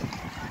 guys.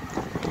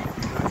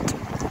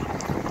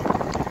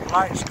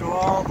 Lights go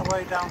all the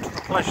way down to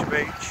the pleasure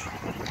beach.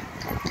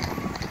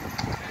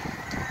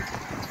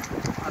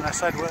 And I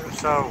said,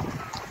 so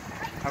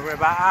we're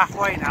about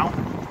halfway now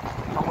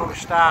from where we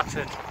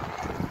started.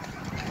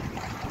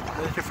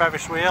 There's the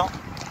Ferris wheel.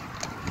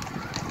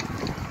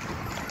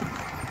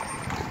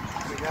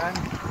 Again,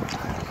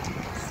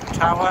 the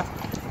tower.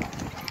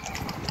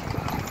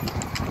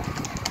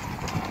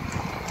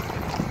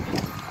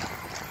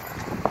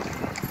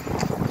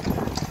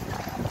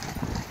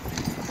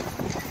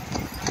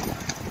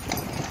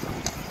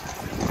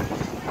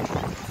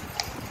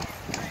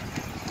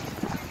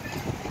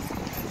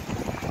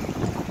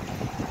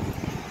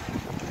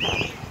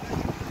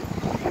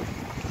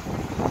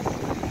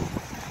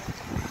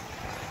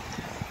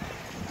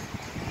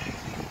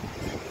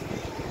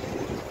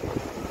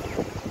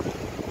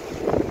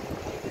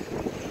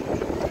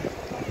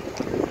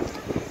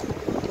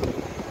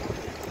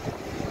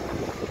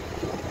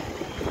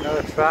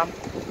 Another tram.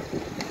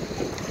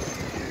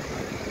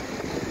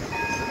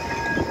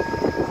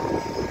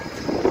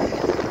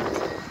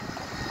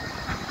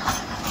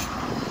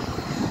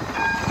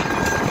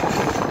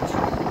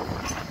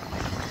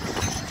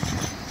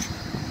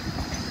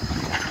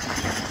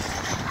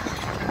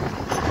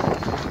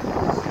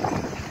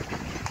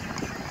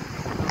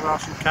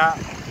 Horse and cat.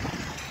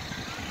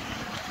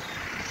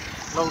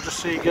 Loads of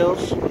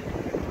seagulls.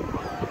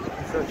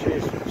 Such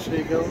as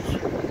seagulls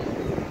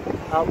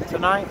out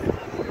tonight.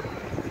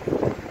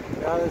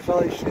 Yeah, there's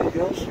all these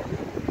seagulls.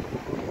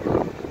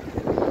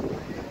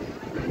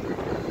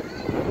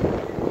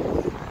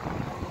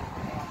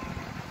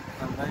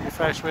 And then your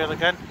Ferris wheel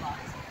again.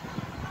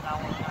 Now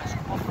a nice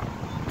cup of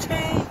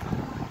tea.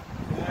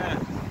 Yeah.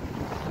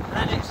 And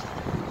then it's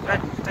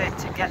ready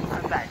to get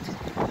to bed.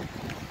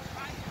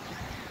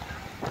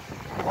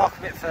 Walk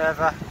a bit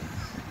further.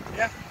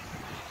 Yeah.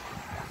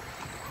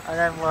 And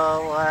then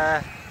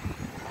we'll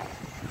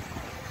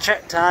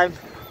check time.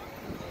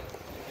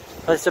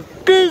 It's a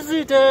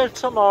busy day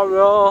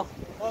tomorrow.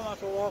 Well, I have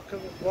to walk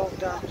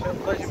down to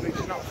Pleasure Beach,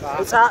 it's not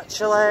far. It's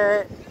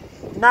actually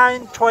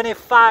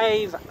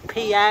 9:25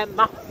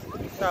 PM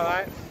It's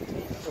alright.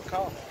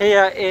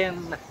 here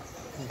in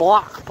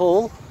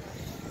Blackpool.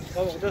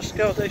 So we'll just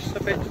go this a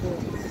bit,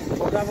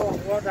 we'll have a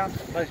walk down to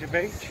Pleasure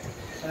Beach,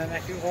 and then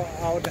if you want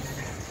out.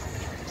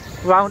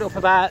 Round up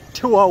about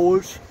 2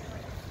 hours.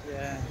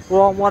 Yeah.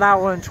 We're on 1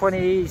 hour and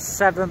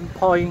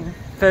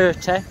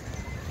 27.30.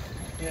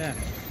 Yeah.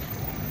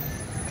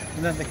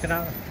 And then they can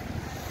have,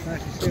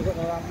 nice to see what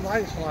the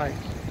light's like.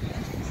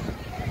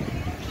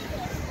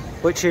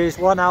 Which is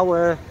 1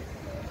 hour,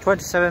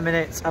 27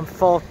 minutes and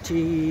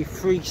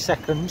 43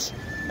 seconds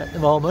at the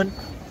moment.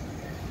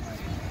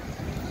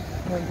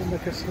 Well, we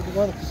can see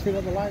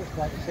what the light's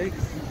like, see?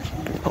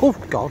 Oh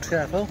God.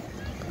 Careful.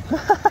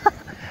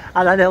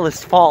 And I nearly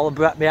fall and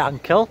broke my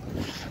ankle.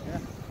 Yeah.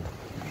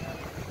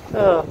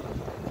 Oh.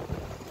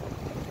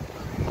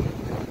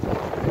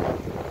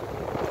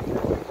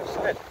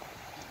 Said,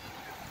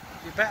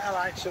 you better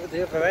lights at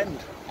the other end.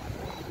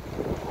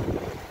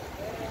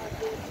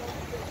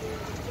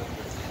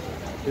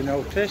 You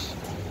notice?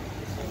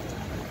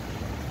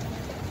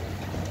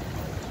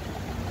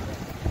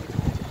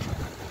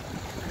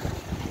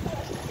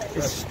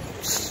 It's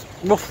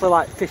roughly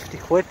like 50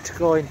 quid to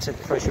go into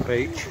Pleasure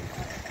Beach.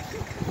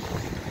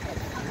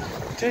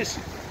 It is.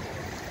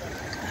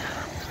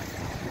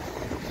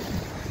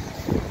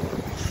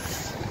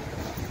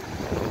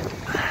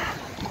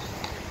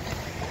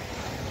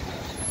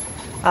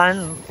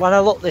 And when I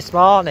looked this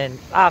morning,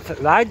 half the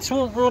rides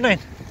weren't running.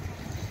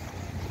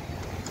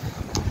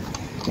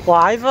 Well,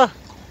 either.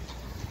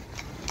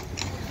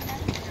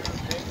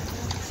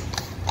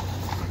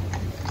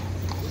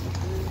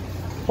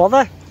 Were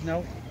they?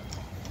 No.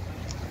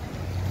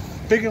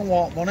 Big and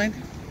walk morning.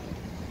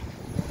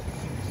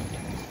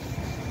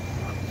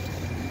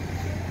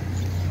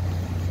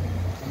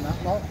 And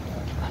that lot.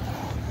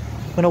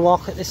 I'm going to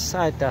walk at this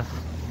side there.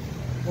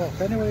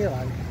 Walk anywhere you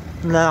like.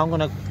 No, I'm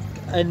going to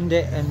end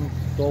it and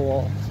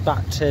go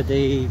back to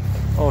the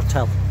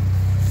hotel.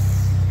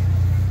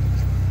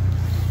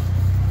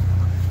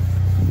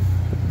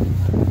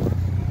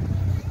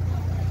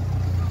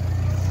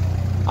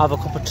 Have a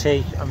cup of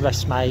tea and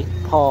rest my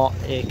poor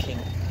aching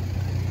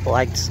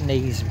legs,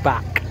 knees,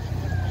 back.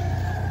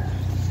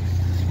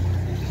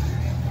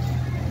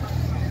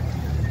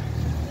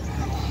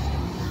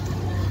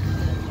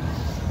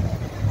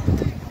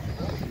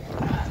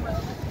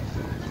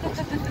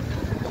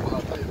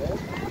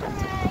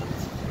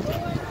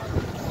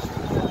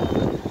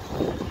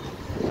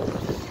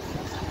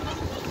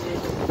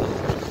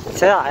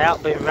 So I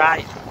have been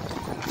right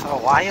for a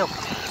while.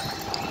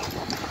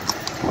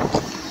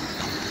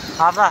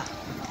 Have I?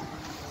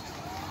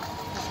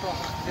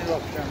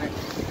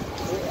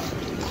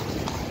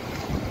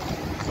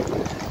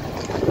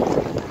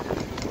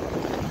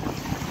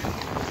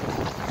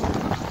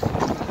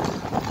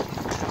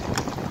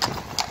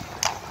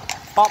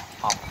 Pop,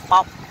 pop,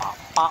 pop, pop,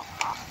 pop,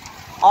 pop.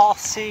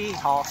 Horsey,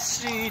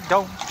 horsey,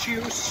 don't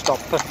you stop.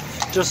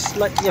 Just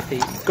let your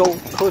feet go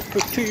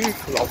clippity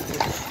clop.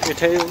 Your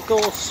tail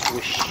goes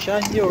swish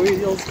and your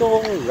wheels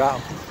go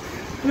round.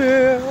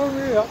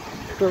 Hurry up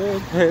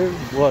and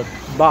one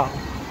bound.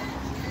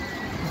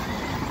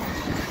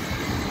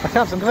 I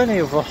can't think of any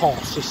other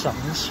horsey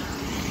songs.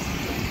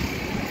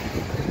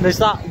 There's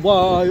that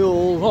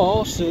wild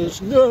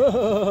horses,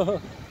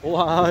 no,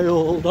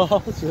 wild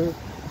horses.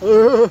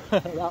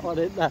 That one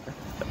in there.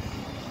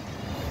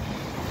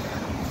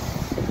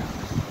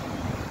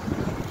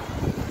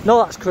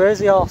 No, that's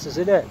Crazy Horses,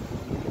 isn't it?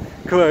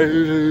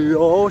 Crazy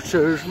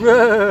horses,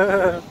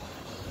 yeah.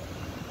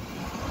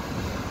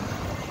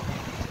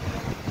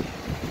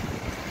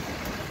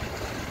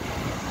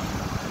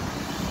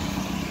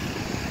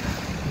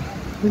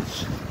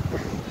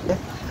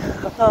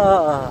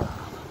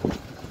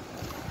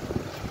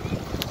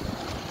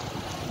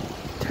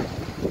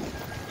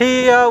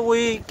 Here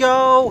we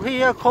go,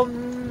 here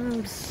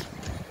comes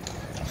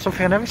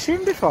something I've never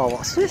seen before.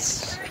 What's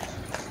this?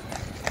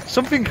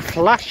 Something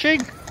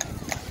flashing.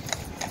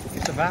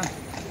 It's a van.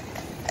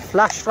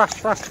 Flash, flash,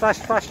 flash, flash,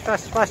 flash,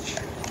 flash, flash.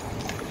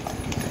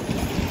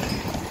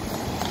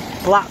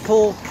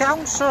 Blackpool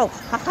Council.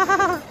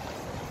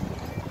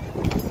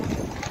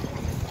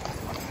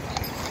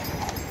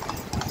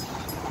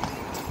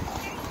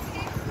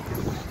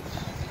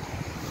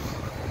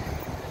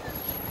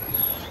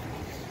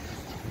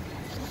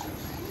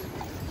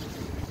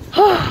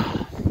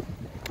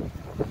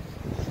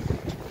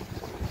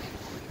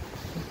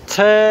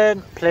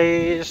 Turn,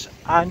 please,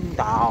 and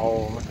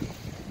down.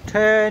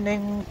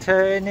 Turning,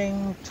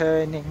 turning,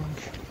 turning.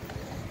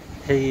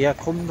 Here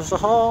comes the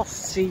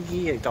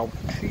horsey, don't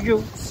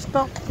you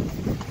stop.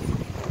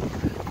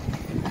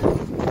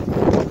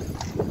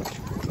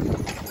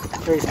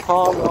 These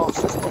poor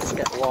horses must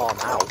get worn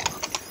out.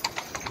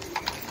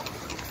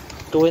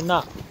 Doing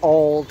that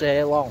all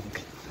day long.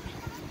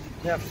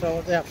 They have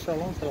so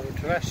long till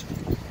they're to rest.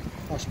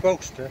 I'm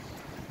supposed to.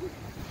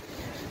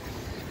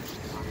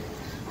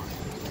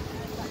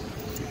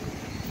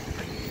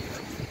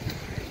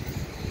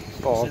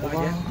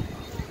 Borderline.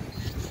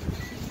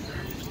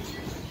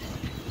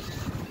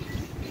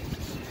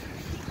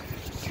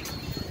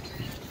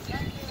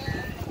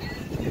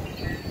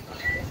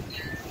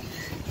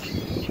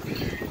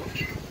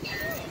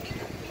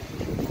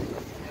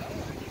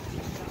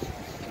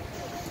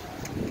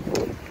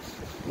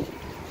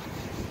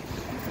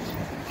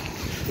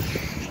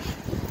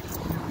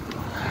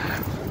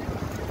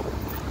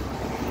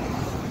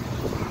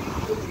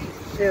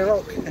 Here,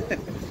 look.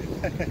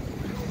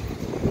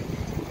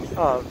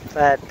 Oh,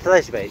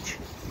 Pleasure Beach.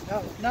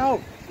 No,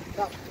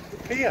 that's the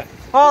pier.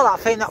 Oh, that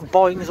thing that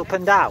boings up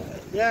and down.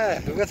 Yeah,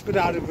 let's go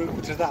down and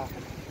move to that.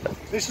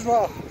 This is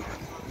what,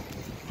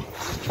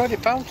 it's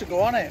 £20 to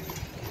go on it.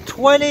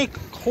 20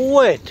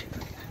 quid.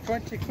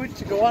 20 quid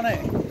to go on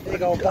it. You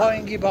go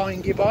boingy,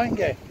 boingy,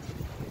 boingy.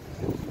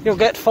 You'll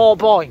get 4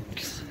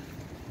 boings.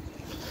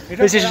 You don't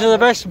This is get the that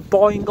best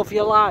boing of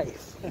your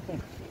life.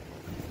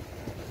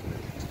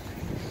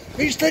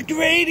 It's the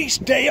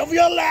greatest day of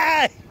your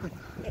life!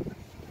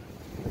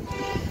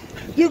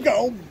 You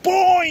go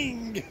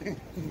boing!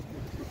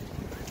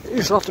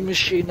 It's not a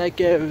machine that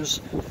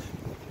goes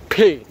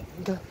ping.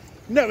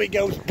 No, it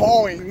goes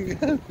boing!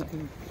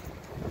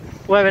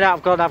 Wait a minute,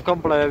 I've gone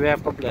blurry.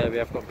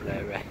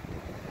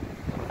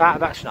 Right,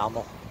 that's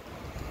normal.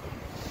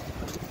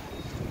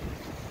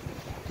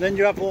 Then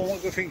you have one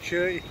what you think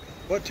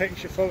what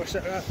takes you for a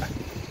second.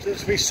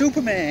 It's be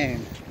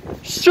Superman!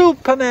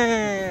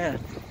 Superman!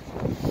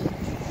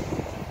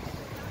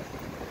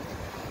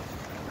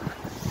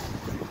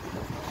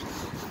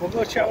 We'll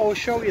go check. We'll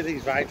show you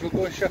these rides. We'll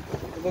go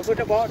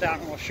to walk down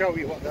and we'll show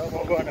you what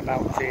we're going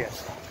about here.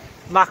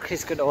 Mac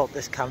is going to hold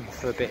this camera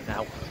for a bit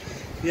now.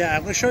 Yeah,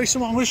 I'm going to show you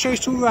some. I'm going to show you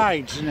two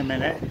rides in a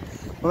minute.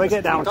 When we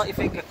get down. You've got your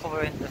finger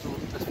covering the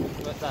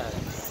right there.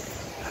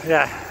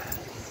 Yeah.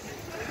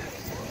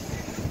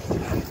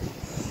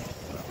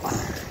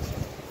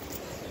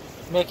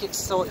 Make it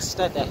so it's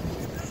steady.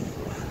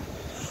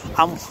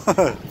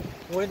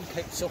 Wind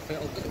picks up, it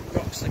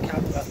rocks the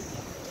camera.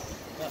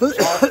 That's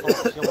awful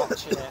if you're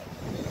watching it.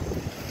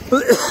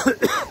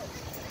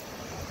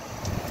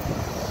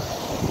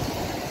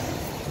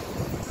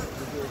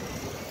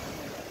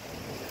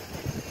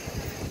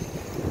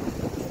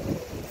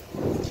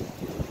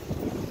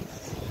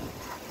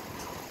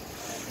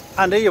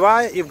 And here you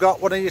are, you've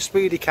got one of your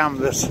speedy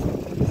cameras.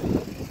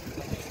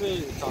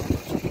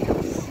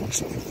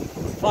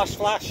 Flash,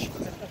 flash.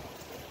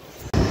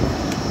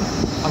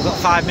 I've got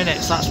 5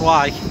 minutes, that's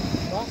why.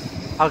 What?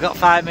 I've got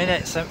 5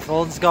 minutes and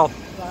phone's gone.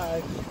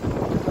 Right.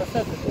 I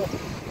said before.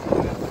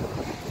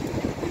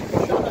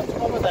 Show that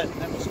tomorrow then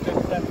we'll strip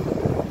them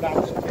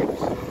bounce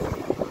tips.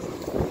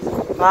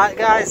 Right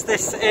guys,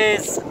 this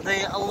is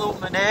the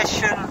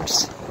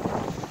Illuminations.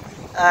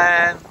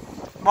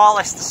 More or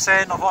less the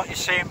same of what you've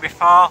seen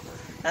before.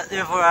 At the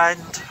other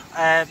end,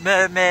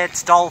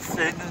 mermaids,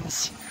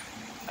 dolphins,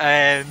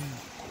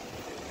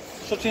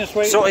 sooty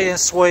and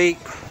sweep.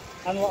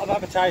 And a lot of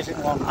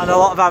advertising ones. And a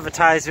lot of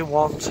advertising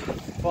ones.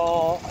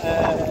 For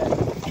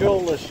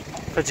jewellers.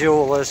 For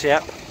jewellers,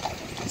 yep.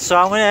 So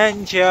I'm going to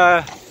end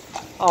here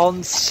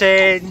on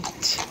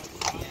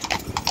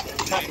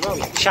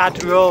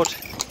Chad Road.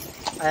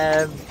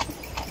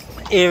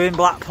 Here in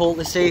Blackpool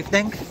this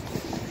evening.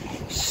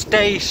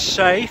 Stay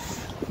safe.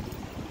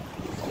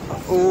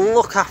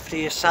 Look after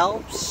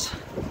yourselves.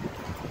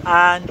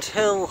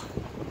 Until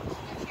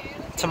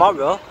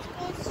tomorrow,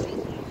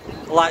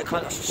 like,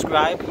 comment and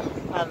subscribe.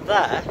 And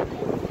there,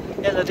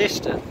 in the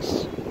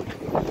distance,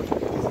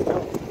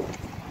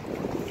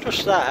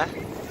 just there,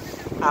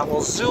 and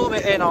we'll zoom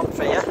it in on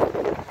for you,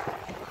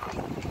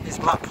 is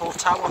Blackpool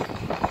Tower.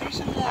 Peace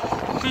and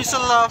love. Peace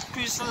and love,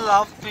 peace and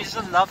love, peace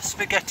and love.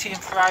 Spaghetti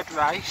and fried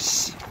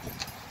rice.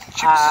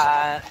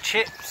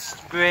 Chips,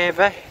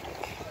 gravy.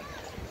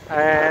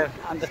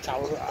 And the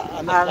tower.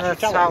 And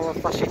the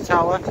flashy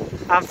tower.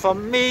 And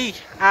from me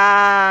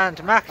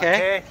and Mackie.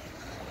 Okay.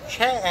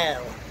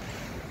 Ciao.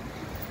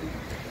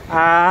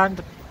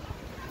 And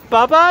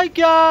bye bye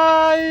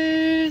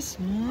guys.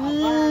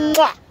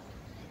 Mwah.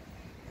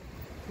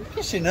 You're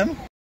kissing them.